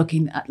that is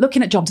looking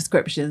at job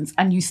descriptions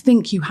and you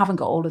think you haven't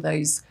got all of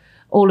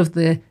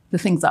the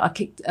things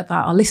that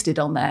are listed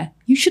on there,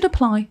 you should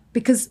apply,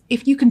 because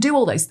if you can do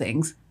all those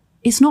things,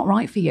 it's not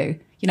right for you.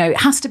 It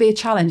has to be a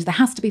challenge. There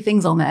has to be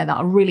things on there that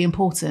are really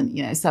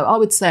important. So I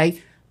would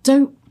say,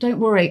 don't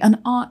worry.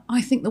 And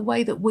I think the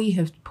way that we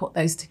have put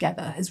those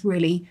together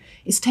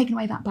it's taken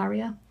away that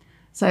barrier.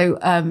 So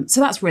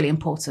that's really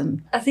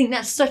important. I think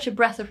that's such a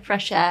breath of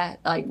fresh air,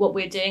 like what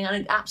we're doing, and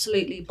an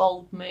absolutely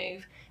bold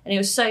move. And it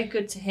was so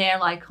good to hear,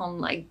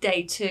 on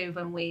day 2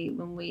 when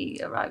we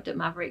arrived at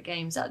Maverick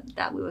Games,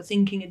 that we were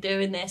thinking of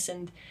doing this,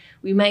 and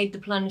we made the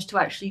plunge to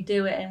actually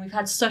do it, and we've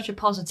had such a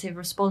positive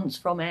response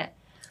from it.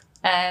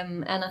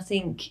 And I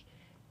think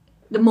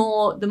the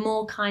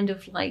more kind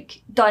of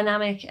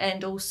dynamic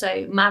and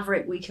also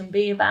maverick we can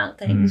be about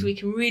things, we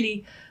can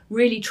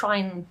really try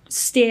and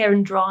steer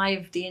and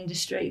drive the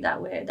industry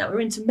that we're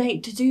in,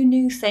 to do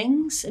new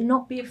things and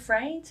not be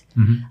afraid.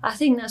 I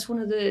think that's one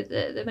of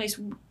the most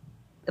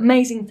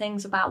amazing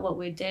things about what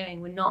we're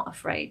doing. We're not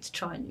afraid to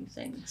try new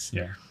things.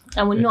 Yeah.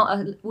 And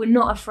we're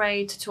not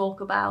afraid to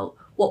talk about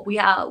what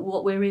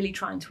we're really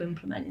trying to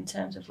implement in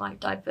terms of like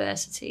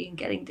diversity and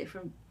getting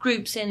different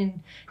groups in and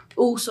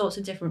all sorts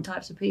of different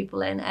types of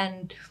people in.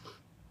 And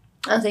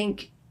I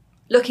think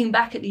looking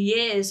back at the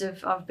years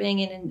of being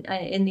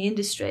in the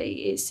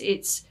industry,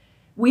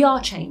 we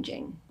are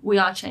changing,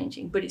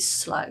 but it's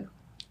slow.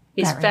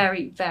 It's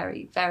very,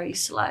 very, very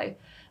slow.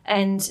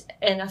 And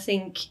I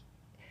think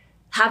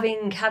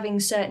having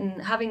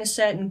a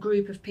certain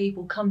group of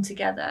people come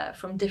together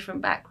from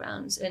different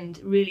backgrounds and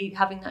really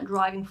having that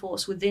driving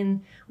force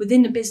within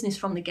the business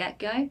from the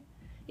get-go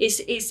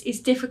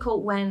is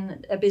difficult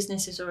when a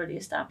business is already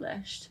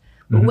established.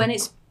 But when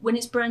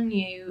it's brand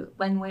new,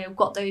 when we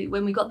got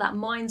that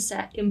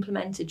mindset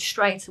implemented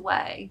straight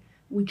away,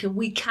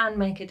 we can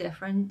make a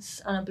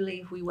difference, and I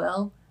believe we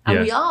will.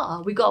 And we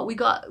are. We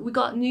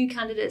got new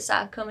candidates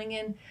that are coming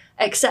in,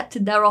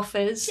 accepted their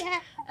offers,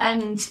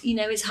 and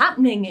it's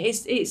happening.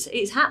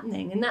 It's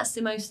happening, and that's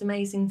the most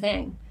amazing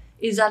thing,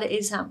 is that it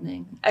is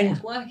happening and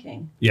it's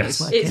working.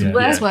 Yes,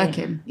 it's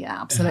working. Yeah,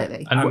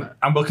 absolutely.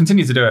 And we'll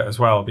continue to do it as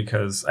well,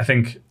 because I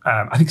think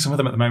some of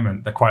them at the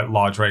moment, they're quite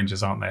large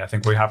ranges, aren't they? I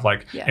think we have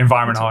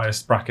environment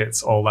artist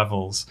brackets, all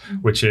levels,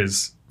 which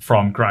is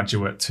from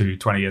graduate to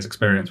 20 years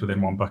experience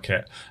within one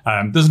bucket.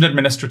 There's an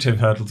administrative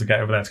hurdle to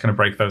get over there to kind of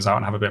break those out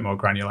and have a bit more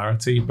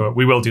granularity, but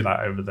we will do that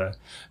over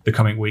the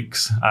coming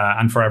weeks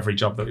and for every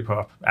job that we put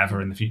up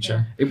ever in the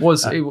future. It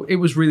was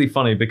really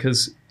funny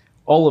because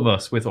all of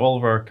us, with all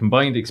of our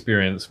combined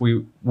experience,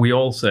 we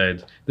all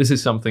said, this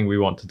is something we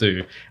want to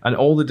do. And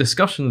all the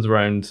discussions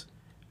around,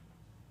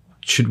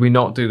 should we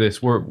not do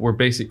this, were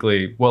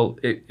basically, well,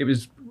 it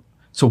was,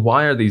 so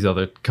why are these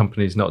other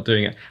companies not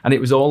doing it? And it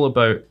was all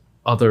about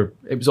other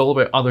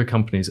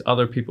companies,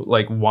 other people,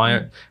 like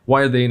why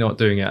are they not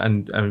doing it?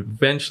 And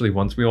eventually,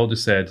 once we all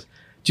just said,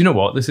 do you know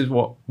what, this is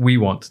what we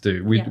want to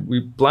do. We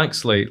blank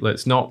slate,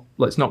 let's not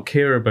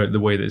care about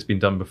the way that it's been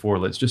done before.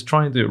 Let's just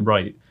try and do it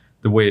right,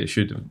 the way it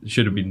should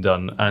have been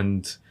done.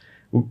 And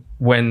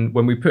when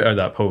we put out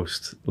that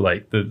post,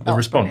 like the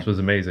response was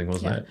amazing,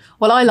 wasn't it?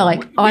 Well, I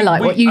like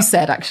what you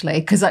said,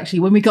 actually, because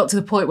actually when we got to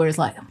the point where it's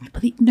like,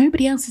 but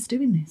nobody else is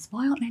doing this,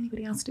 why aren't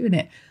anybody else doing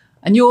it?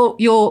 And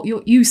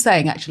you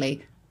saying,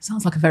 actually,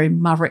 sounds like a very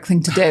maverick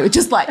thing to do. It's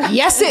just like,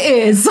 yes, it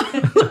is.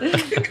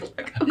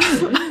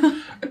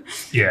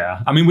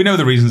 Yeah, I mean, we know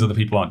the reasons other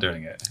people aren't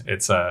doing it.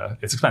 It's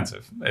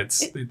expensive.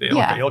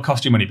 It'll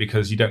cost you money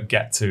because you don't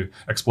get to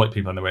exploit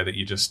people in the way that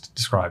you just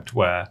described,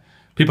 where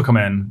people come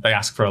in, they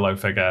ask for a low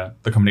figure,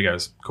 the company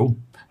goes, cool.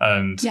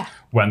 And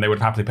when they would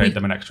have happily paid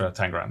them an extra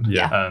 10 grand.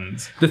 Yeah. And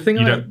the thing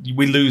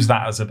we lose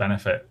that as a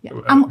benefit. Yeah.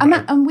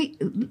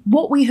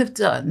 What we have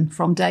done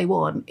from day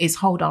one is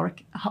hold our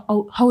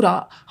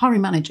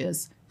hiring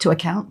managers to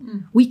account.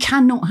 We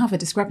cannot have a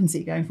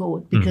discrepancy going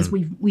forward because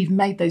we've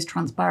made those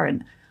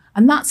transparent.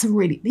 And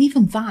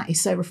even that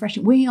is so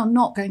refreshing. We are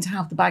not going to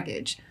have the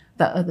baggage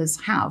that others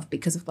have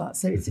because of that.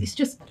 So it's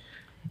just,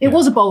 it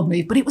was a bold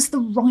move, but it was the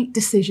right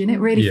decision.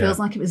 It really feels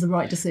like it was the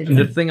right decision.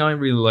 And the thing I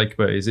really like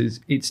about it is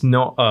it's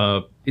not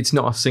a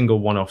single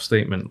one-off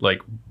statement.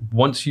 Like,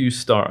 once you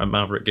start at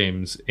Maverick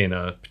Games in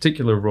a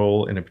particular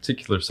role, in a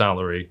particular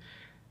salary,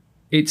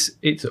 it's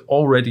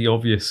already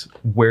obvious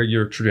where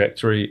your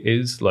trajectory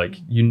is. Like,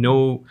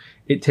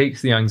 it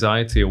takes the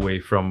anxiety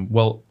away from,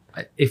 well,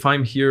 if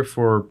I'm here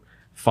for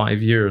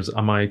 5 years,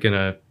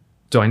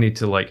 do I need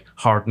to like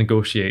hard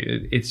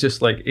negotiate? It's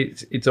just like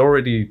it's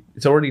already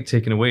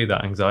taken away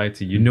that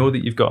anxiety. You know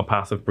that you've got a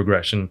path of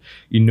progression.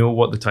 You know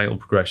what the title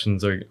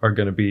progressions are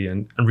going to be,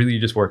 and really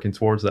you're just working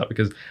towards that,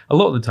 because a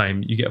lot of the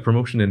time you get a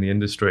promotion in the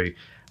industry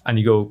and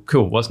you go,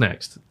 cool, what's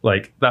next?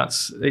 Like,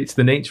 it's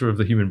the nature of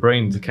the human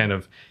brain to kind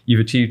of, you've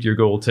achieved your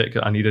goal, tick,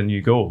 I need a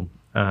new goal.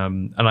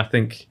 And I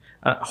think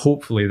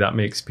hopefully that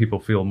makes people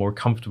feel more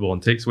comfortable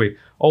and takes away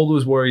all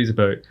those worries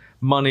about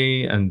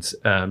money and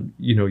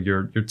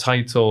your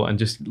title, and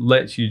just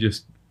lets you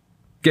just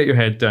get your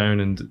head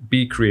down and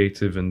be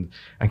creative and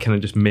kind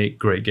of just make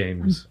great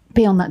games.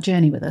 Be on that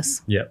journey with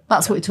us. Yeah,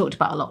 that's what we talked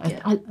about a lot.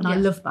 I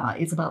love that.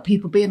 It's about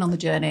people being on the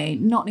journey,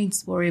 not needing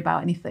to worry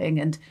about anything.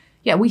 And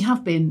we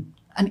have been,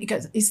 and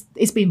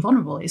it's being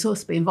vulnerable. It's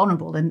also being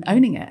vulnerable and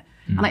owning it.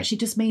 And actually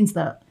just means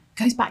that it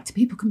goes back to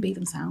people can be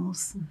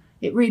themselves.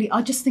 It really,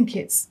 I just think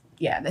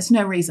there's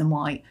no reason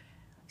why.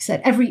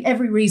 Said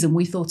every reason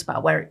we thought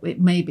about where it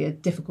may be a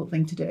difficult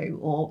thing to do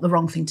or the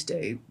wrong thing to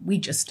do, we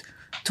just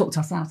talked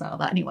ourselves out of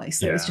that anyway.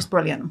 So it's just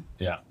brilliant.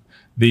 Yeah.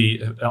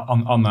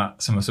 On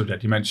that similar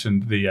subject, you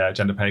mentioned the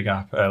gender pay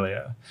gap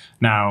earlier.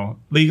 Now,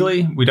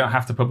 legally, we don't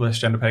have to publish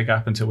gender pay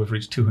gap until we've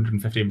reached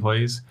 250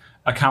 employees,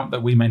 a count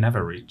that we may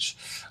never reach.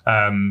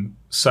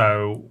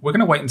 So we're going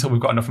to wait until we've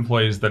got enough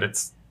employees that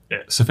it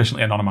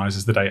sufficiently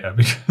anonymizes the data,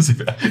 because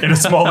in a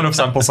small enough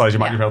sample size, you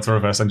might be able to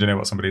reverse engineer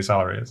what somebody's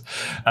salary is.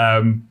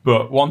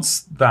 But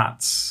once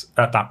that's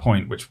at that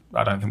point, which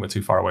I don't think we're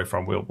too far away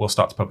from, we'll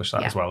start to publish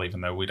that as well,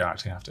 even though we don't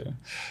actually have to.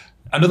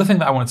 Another thing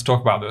that I wanted to talk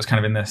about that was kind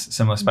of in this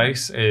similar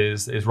space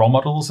is role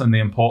models and the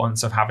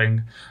importance of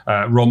having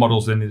role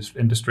models in this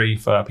industry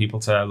for people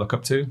to look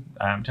up to. Do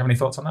you have any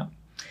thoughts on that?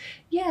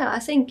 Yeah, I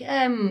think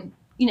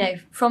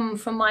from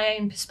my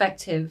own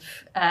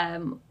perspective,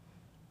 the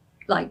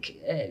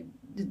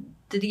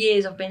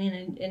years I've been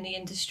in the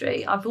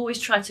industry, I've always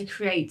tried to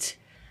create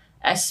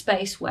a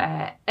space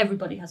where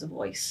everybody has a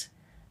voice,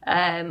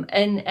 and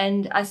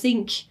I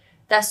think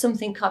that's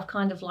something I've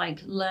kind of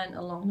like learned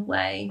along the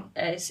way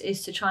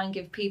is to try and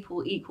give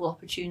people equal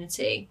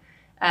opportunity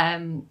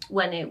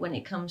when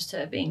it comes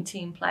to being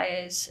team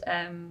players,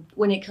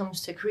 when it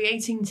comes to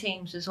creating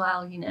teams as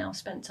well. I've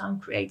spent time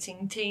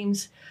creating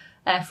teams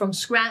from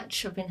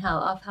scratch.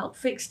 I've helped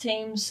fix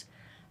teams,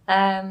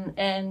 and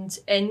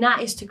that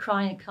is to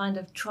try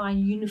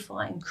and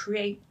unify and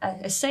create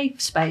a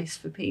safe space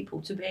for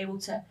people to be able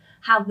to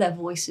have their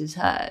voices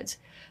heard,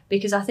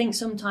 because I think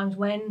sometimes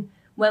when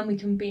we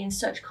can be in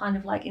such kind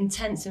of like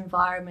intense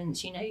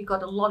environments, you've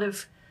got a lot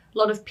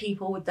of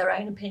people with their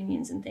own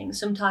opinions and things.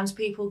 Sometimes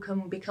people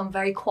can become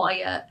very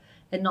quiet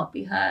and not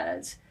be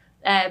heard.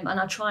 And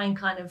I try and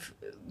kind of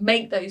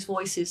make those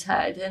voices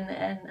heard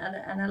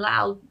and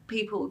allow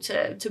people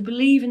to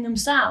believe in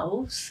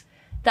themselves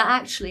that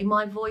actually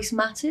my voice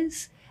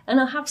matters.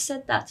 And I have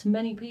said that to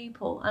many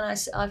people. And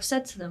I've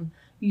said to them,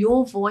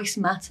 your voice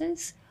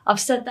matters. I've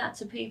said that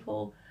to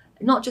people,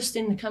 not just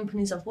in the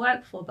companies I've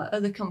worked for, but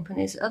other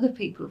companies other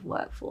people have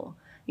worked for.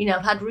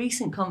 I've had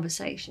recent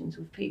conversations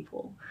with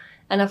people,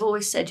 and I've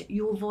always said,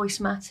 your voice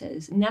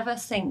matters. Never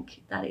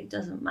think that it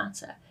doesn't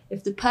matter.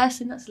 If the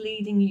person that's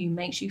leading you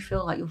makes you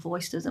feel like your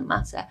voice doesn't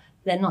matter,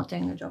 they're not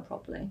doing their job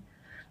properly.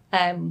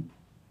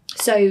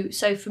 So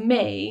for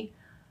me,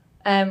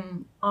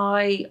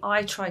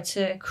 I try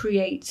to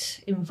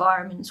create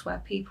environments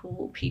where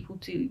people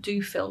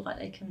do feel like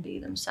they can be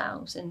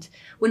themselves. And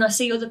when I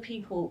see other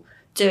people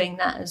doing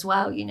that as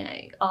well,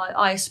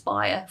 I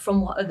aspire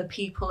from what other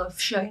people have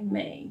shown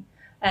me,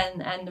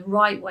 and the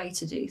right way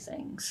to do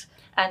things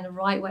and the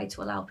right way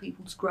to allow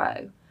people to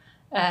grow,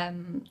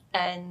 and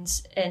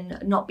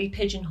not be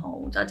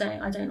pigeonholed. I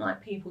don't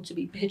like people to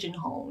be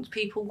pigeonholed.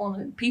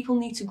 People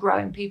need to grow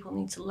and people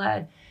need to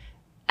learn,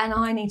 and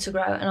I need to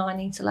grow and I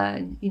need to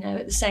learn,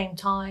 at the same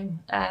time.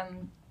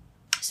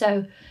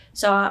 So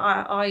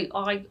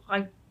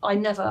I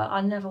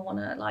never want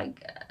to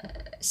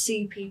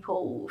see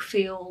people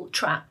feel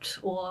trapped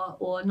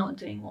or not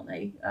doing what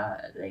they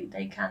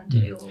can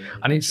do.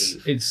 And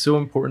it's so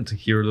important to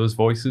hear those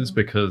voices,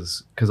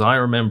 because I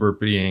remember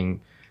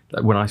being,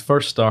 when I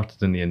first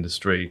started in the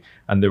industry,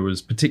 and there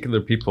was particular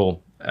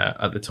people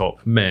at the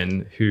top,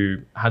 men, who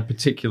had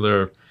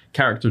particular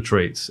character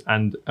traits,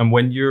 and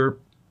when you're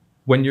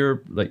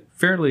like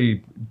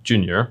fairly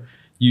junior,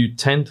 you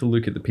tend to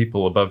look at the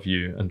people above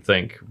you and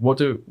think, what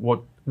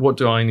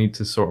do I need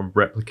to sort of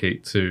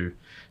replicate to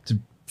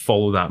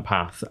follow that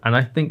path? And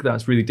I think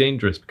that's really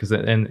dangerous, because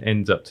it then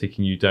ends up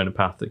taking you down a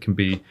path that can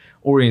be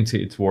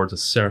orientated towards a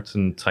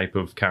certain type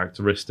of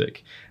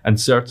characteristic. And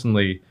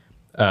certainly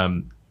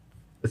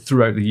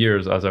throughout the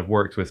years, as I've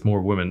worked with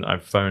more women,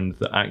 I've found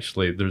that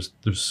actually there's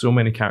so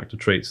many character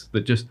traits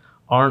that just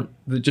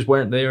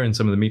weren't there in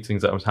some of the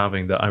meetings that I was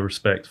having that I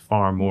respect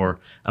far more.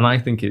 And I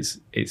think it's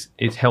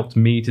helped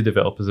me to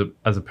develop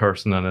as a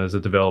person and as a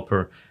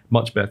developer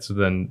much better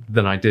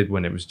than I did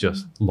when it was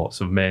just lots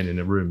of men in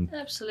a room.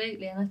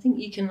 Absolutely. And I think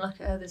you can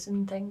look at others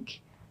and think,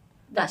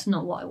 that's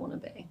not what I want to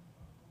be.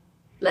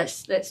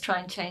 Let's try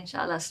and change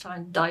that. Let's try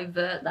and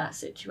divert that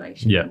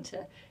situation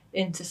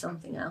into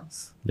something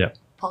else. Yeah.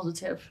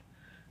 Positive.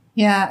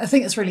 Yeah, I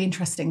think it's really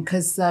interesting,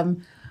 because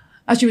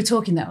as you were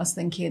talking there, I was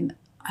thinking,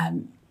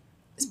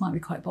 this might be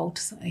quite bold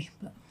to say,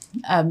 but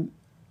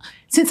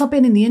since I've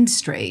been in the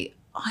industry,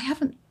 I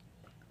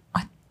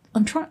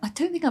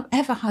don't think I've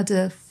ever had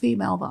a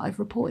female that I've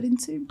reported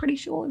into. I'm pretty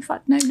sure. In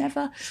fact, no,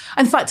 never.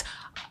 In fact,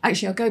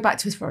 actually, I'll go back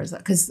to as far as that,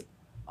 because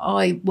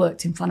I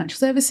worked in financial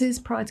services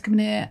prior to coming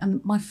here,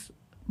 and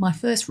my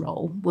first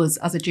role was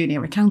as a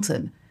junior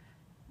accountant.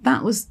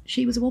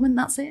 She was a woman.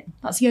 That's it.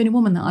 That's the only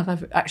woman that I've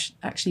ever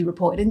actually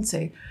reported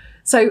into.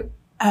 So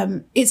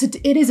it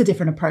is a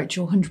different approach.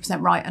 You're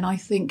 100% right. And I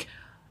think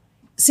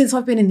since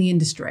I've been in the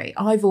industry,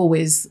 I've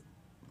always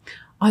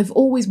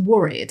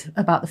worried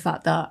about the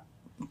fact that,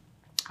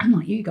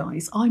 unlike you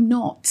guys, I'm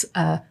not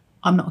a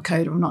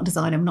coder, I'm not a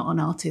designer, I'm not an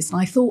artist. And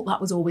I thought that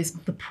was always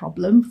the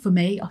problem for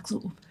me. I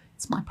thought,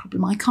 it's my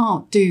problem. I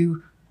can't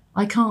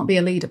be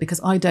a leader because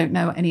I don't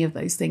know any of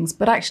those things.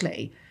 But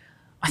actually,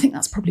 I think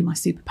that's probably my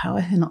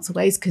superpower in lots of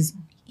ways, because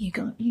you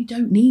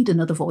don't need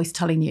another voice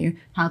telling you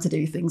how to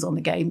do things on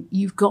the game.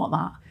 You've got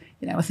that.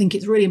 I think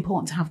it's really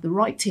important to have the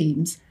right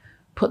teams,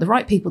 put the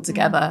right people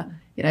together,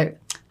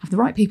 have the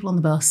right people on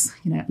the bus,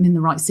 and in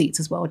the right seats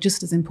as well,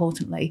 just as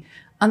importantly.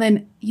 And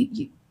then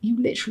you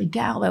literally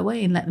get out of their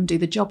way and let them do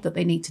the job that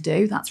they need to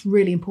do. That's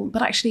really important.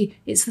 But actually,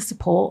 it's the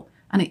support,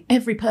 and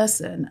every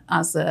person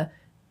as a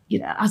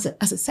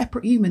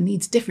separate human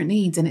needs different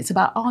needs, and it's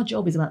about, our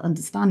job is about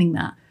understanding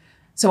that.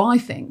 So I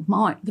think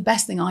the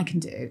best thing I can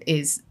do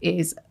is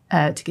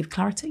to give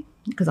clarity,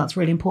 because that's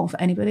really important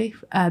for anybody,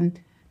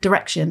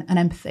 direction and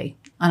empathy.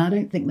 And I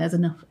don't think there's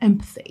enough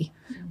empathy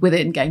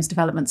within games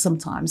development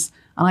sometimes.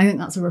 And I think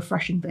that's a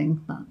refreshing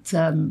thing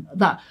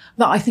that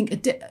I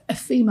think a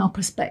female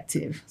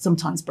perspective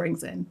sometimes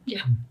brings in.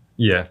 Yeah.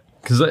 Yeah,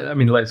 because I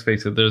mean, let's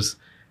face it, there's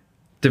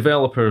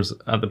developers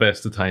at the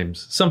best of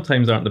times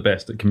sometimes aren't the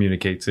best at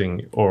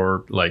communicating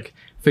or like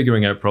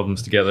figuring out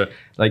problems together.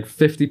 Like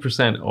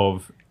 50%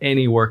 of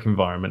any work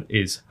environment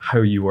is how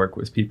you work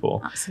with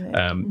people.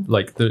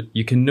 Absolutely.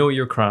 You can know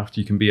your craft,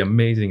 you can be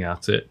amazing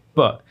at it,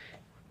 but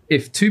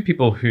if two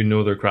people who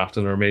know their craft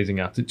and are amazing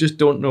at it just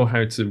don't know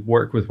how to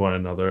work with one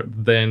another,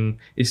 then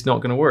it's not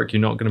going to work. You're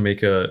not going to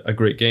make a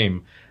great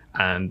game.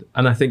 And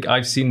I think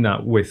I've seen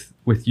that with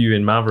you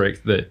in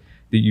Maverick, that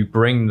you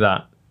bring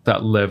that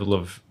level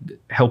of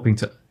helping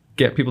to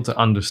get people to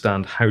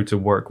understand how to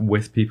work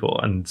with people,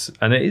 and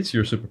it is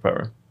your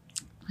superpower.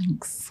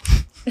 Thanks.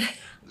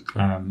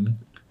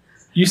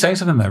 You saying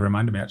something there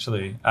reminded me,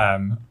 actually.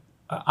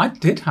 I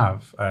did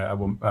have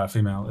a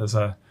female as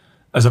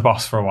a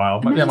boss for a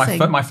while. But yeah,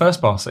 my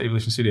first boss at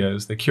Evolution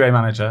Studios, the QA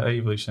manager at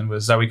Evolution,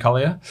 was Zoe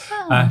Collier.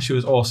 She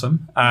was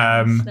awesome.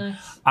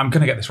 Nice. I'm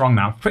going to get this wrong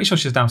now. Pretty sure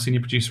she's now senior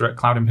producer at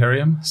Cloud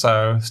Imperium,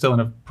 so still in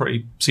a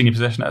pretty senior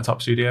position at a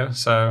top studio.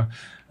 So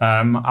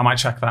I might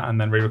check that and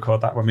then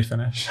re-record that when we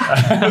finish, so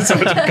I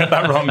don't get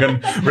that wrong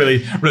and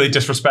really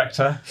disrespect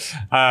her.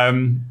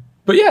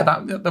 But yeah,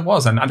 that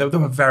was, and there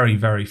were very,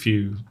 very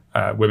few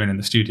women in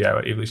the studio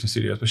at Evolution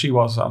Studios, but she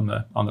was on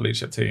the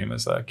leadership team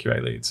as the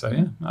QA lead. So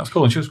yeah, that was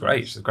cool, and she was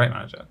great. She's a great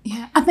manager.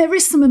 Yeah, and there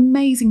is some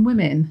amazing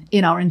women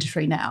in our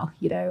industry now.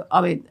 You know,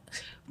 I mean,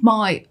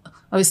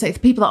 I would say the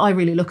people that I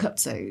really look up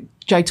to,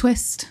 Jo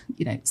Twist,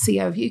 you know,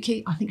 CEO of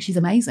Yuki. I think she's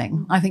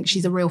amazing. I think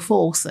she's a real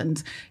force,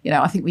 and you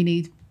know, I think we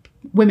need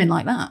women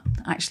like that.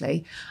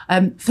 Actually,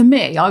 for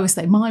me, I would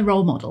say my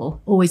role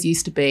model always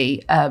used to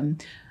be Sheryl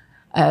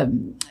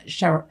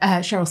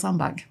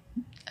Sandberg.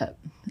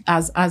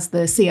 As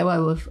the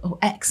COO or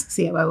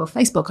ex-COO of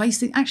Facebook, I used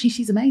to think, actually,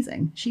 she's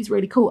amazing. She's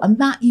really cool. And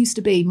that used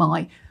to be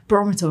my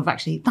barometer of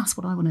actually, that's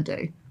what I want to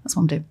do. That's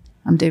what I'm doing.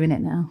 I'm doing it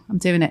now.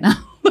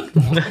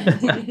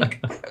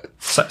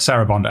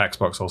 Sarah Bond at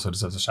Xbox also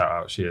deserves a shout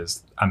out. She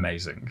is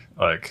amazing.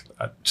 Like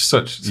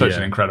such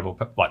an incredible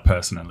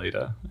person and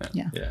leader.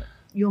 Yeah.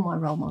 You're my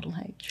role model,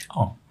 H.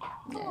 Oh.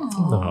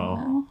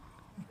 Oh.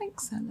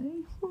 Thanks,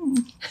 Ellie.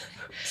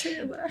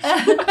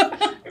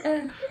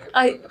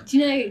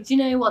 Do you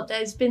know what?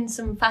 There's been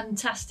some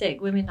fantastic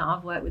women that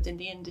I've worked with in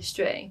the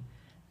industry.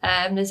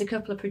 There's a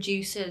couple of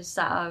producers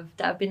that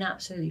have been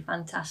absolutely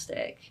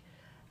fantastic.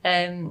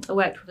 I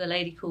worked with a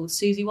lady called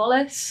Susie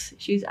Wallace.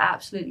 She was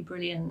absolutely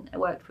brilliant. I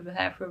worked with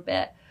her for a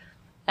bit.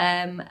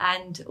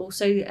 And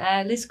also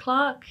Liz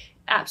Clark,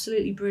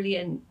 absolutely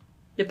brilliant.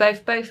 They're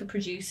both are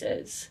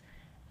producers.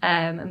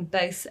 And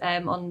both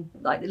on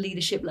like the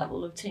leadership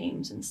level of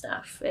teams and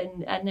stuff,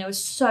 and they were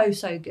so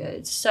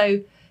good,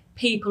 so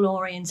people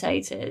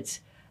orientated,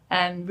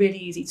 and really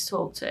easy to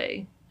talk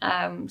to.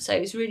 So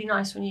it's really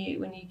nice when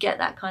you get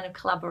that kind of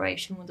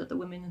collaboration with other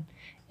women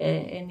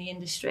in the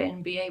industry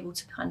and be able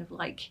to kind of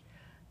like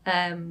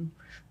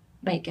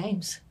make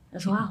games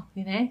as well.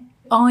 You know,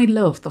 I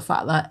love the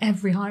fact that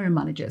every hiring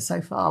manager so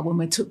far, when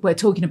we're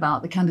talking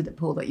about the candidate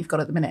pool that you've got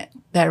at the minute,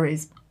 there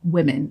is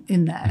women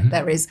in there. Mm-hmm.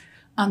 There is.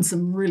 And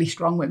some really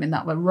strong women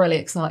that we're really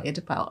excited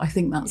about. I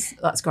think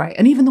that's great.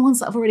 And even the ones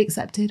that have already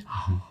accepted,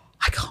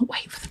 I can't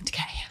wait for them to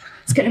get here.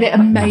 It's going to be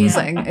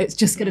amazing. It's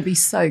just going to be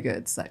so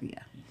good. So yeah.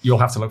 You'll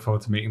have to look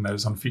forward to meeting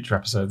those on future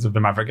episodes of the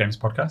Maverick Games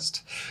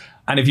podcast.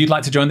 And if you'd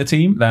like to join the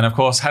team, then of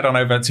course head on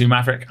over to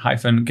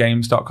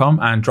maverick-games.com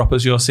and drop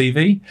us your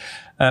CV.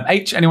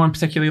 H, anyone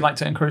particularly like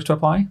to encourage to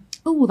apply?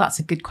 Oh, that's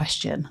a good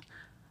question.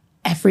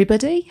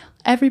 Everybody,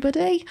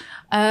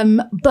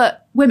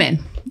 but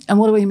women. And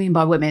what do we mean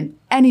by women?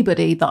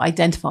 Anybody that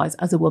identifies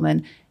as a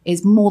woman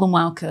is more than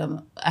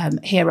welcome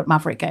here at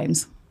Maverick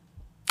Games.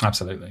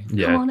 Absolutely.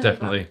 Yeah,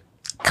 definitely.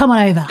 Come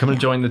on over. Come and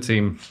join the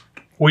team.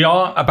 We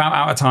are about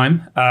out of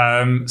time.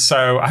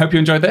 So I hope you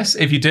enjoyed this.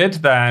 If you did,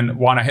 then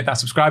why not hit that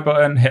subscribe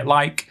button, hit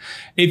like.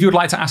 If you would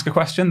like to ask a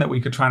question that we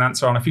could try and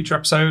answer on a future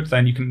episode,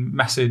 then you can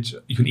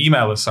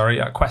email us,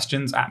 at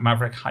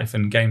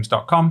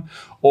questions@maverick-games.com,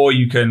 or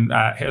you can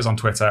hit us on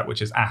Twitter,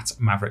 which is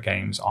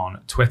 @MaverickGames on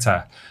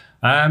Twitter.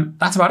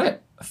 That's about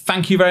it.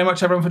 Thank you very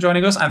much, everyone, for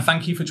joining us, and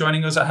thank you for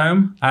joining us at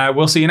home.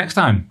 We'll see you next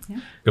time.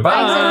 Yeah.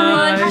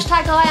 Goodbye. Thanks,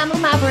 everyone. #I am a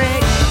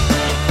Maverick.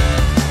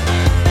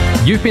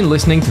 You've been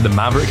listening to the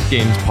Maverick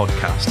Games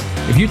podcast.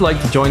 If you'd like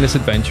to join this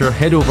adventure,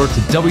 head over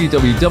to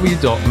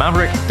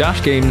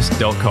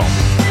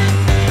www.maverick-games.com.